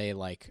I'm going to say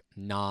like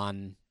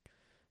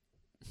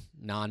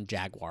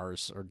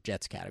non-Jaguars or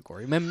Jets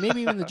category,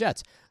 maybe even the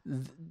Jets,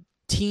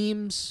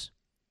 teams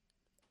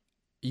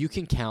you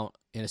can count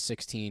in a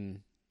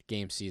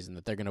 16-game season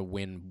that they're going to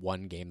win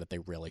one game that they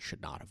really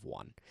should not have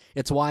won.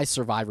 It's why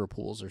survivor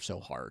pools are so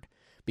hard,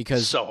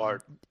 because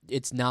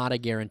it's not a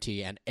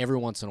guarantee, and every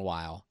once in a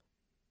while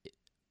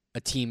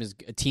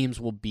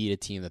teams will beat a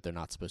team that they're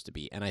not supposed to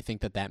beat. And I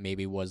think that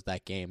maybe was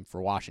that game for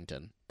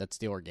Washington, that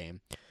Steeler game.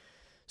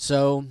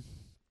 So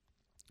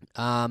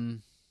I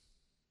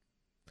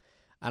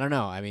don't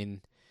know. I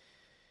mean,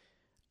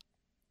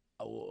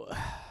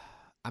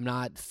 I'm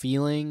not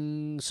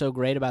feeling so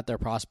great about their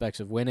prospects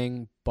of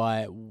winning,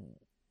 but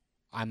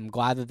I'm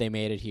glad that they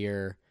made it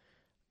here.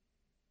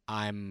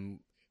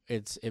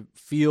 It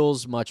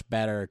feels much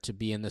better to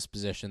be in this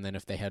position than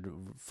if they had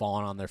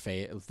fallen on their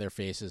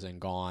faces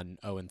and gone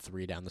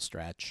 0-3 down the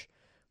stretch,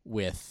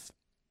 with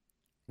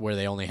where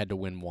they only had to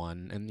win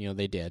one, and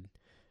they did.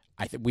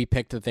 We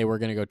picked that they were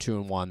going to go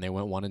 2-1. They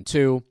went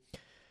 1-2,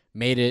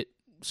 made it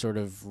sort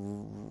of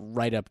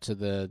right up to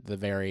the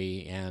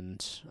very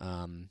end.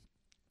 And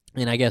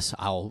I guess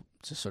I'll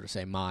just sort of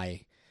say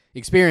my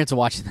experience of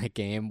watching that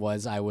game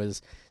was I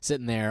was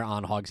sitting there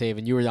on Hogs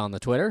Haven. You were on the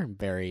Twitter,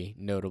 very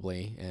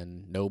notably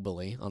and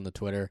nobly on the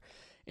Twitter.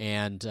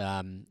 And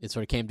it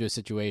sort of came to a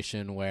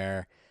situation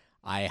where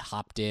I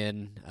hopped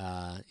in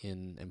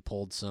and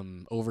pulled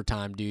some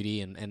overtime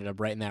duty and ended up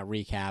writing that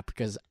recap,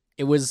 because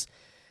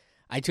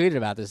I tweeted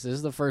about this. This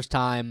is the first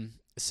time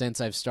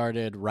since I've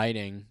started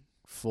writing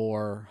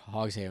for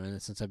Hogs Haven,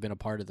 since I've been a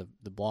part of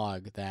the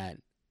blog, that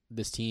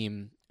this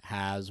team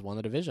has won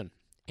the division.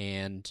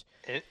 And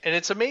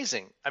it's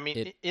amazing. I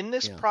mean, in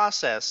this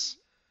process,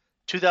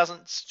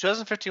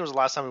 2015 was the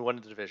last time we won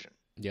the division.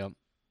 Yep.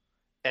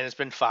 And it's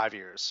been 5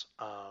 years.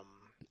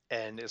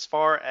 And as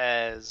far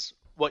as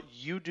what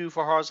you do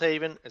for Hogs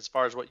Haven, as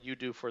far as what you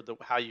do for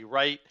how you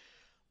write,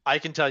 I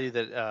can tell you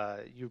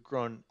that you've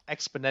grown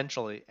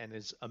exponentially, and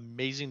it's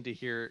amazing to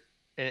hear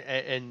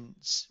and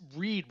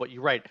read what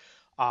you write.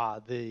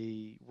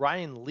 The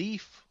Ryan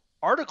Leaf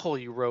article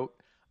you wrote,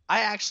 I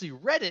actually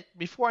read it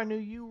before I knew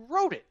you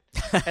wrote it.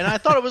 And I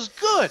thought it was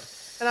good.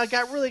 And I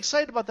got really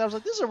excited about that. I was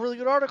like, this is a really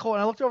good article.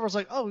 And I looked over, I was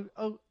like,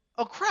 oh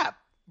crap,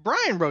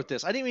 Brian wrote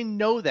this. I didn't even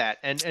know that.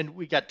 And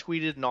we got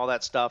tweeted and all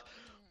that stuff.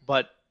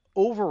 But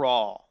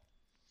overall,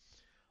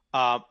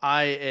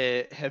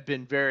 I have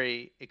been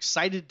very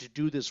excited to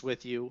do this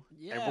with you.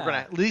 Yeah. And we're going to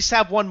at least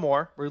have one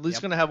more. We're at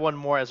least going to have one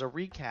more as a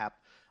recap,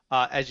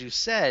 as you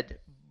said.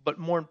 But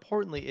more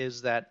importantly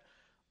is that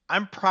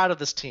I'm proud of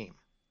this team.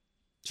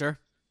 Sure.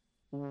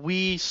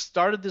 We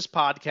started this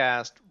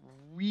podcast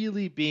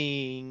really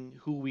being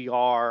who we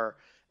are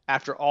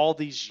after all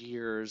these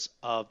years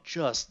of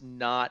just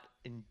not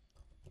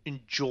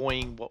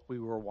enjoying what we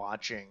were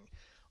watching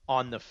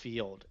on the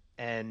field.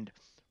 And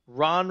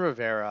Ron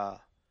Rivera,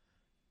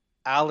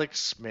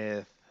 Alex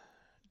Smith,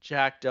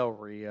 Jack Del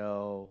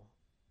Rio,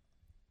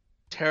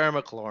 Terry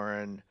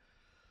McLaurin,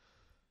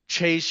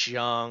 Chase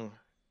Young,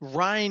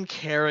 Ryan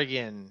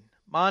Kerrigan,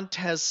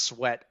 Montez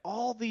Sweat,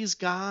 all these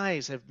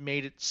guys have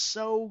made it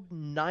so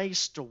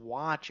nice to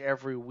watch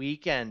every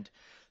weekend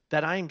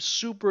that I'm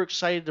super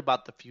excited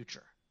about the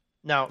future.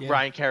 Now,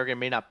 Ryan Kerrigan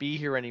may not be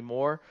here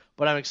anymore,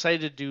 but I'm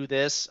excited to do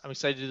this. I'm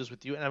excited to do this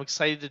with you, and I'm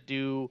excited to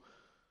do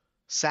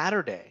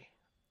Saturday.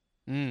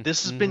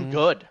 This has been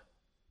good.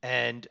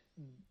 And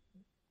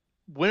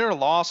win or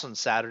loss on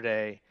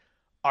Saturday,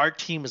 our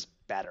team is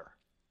better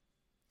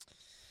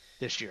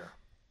this year.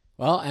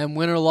 Well, and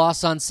win or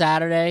loss on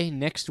Saturday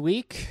next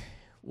week,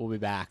 we'll be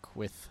back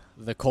with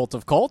The Cult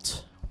of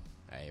Colt,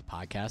 a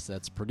podcast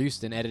that's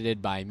produced and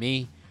edited by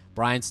me,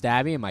 Brian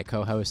Stabby, and my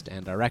co-host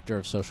and director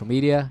of social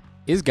media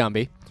is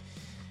Gumby.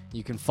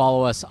 You can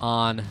follow us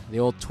on the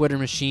old Twitter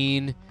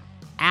machine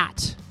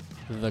at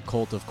The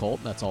Cult of Colt.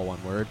 That's all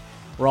one word.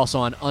 We're also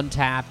on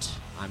Untapped.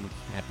 I'm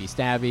at B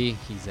Stabby.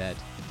 He's at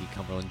D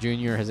Cumberland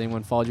Jr. Has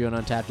anyone followed you on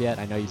Untapped yet?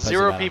 I know you.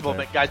 0 people,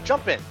 but guys,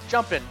 jump in.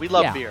 We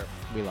love beer.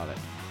 We love it.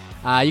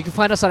 You can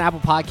find us on Apple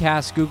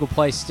Podcasts, Google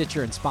Play,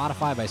 Stitcher, and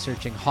Spotify by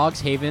searching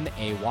Hogs Haven,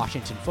 a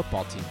Washington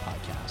football team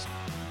podcast.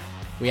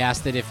 We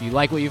ask that if you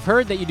like what you've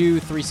heard, that you do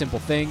 3 simple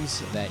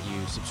things: that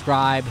you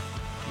subscribe,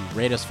 you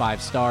rate us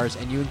 5 stars,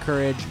 and you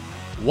encourage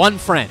one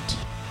friend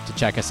to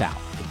check us out.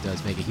 It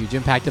does make a huge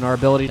impact in our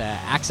ability to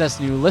access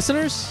new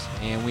listeners,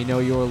 and we know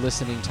your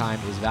listening time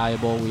is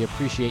valuable. We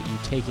appreciate you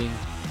taking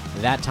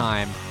that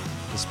time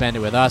to spend it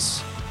with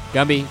us.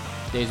 Gumby,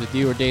 days with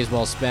you are days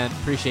well spent.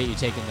 Appreciate you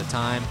taking the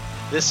time.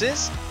 This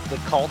is The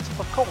Cult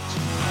of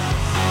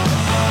Colts.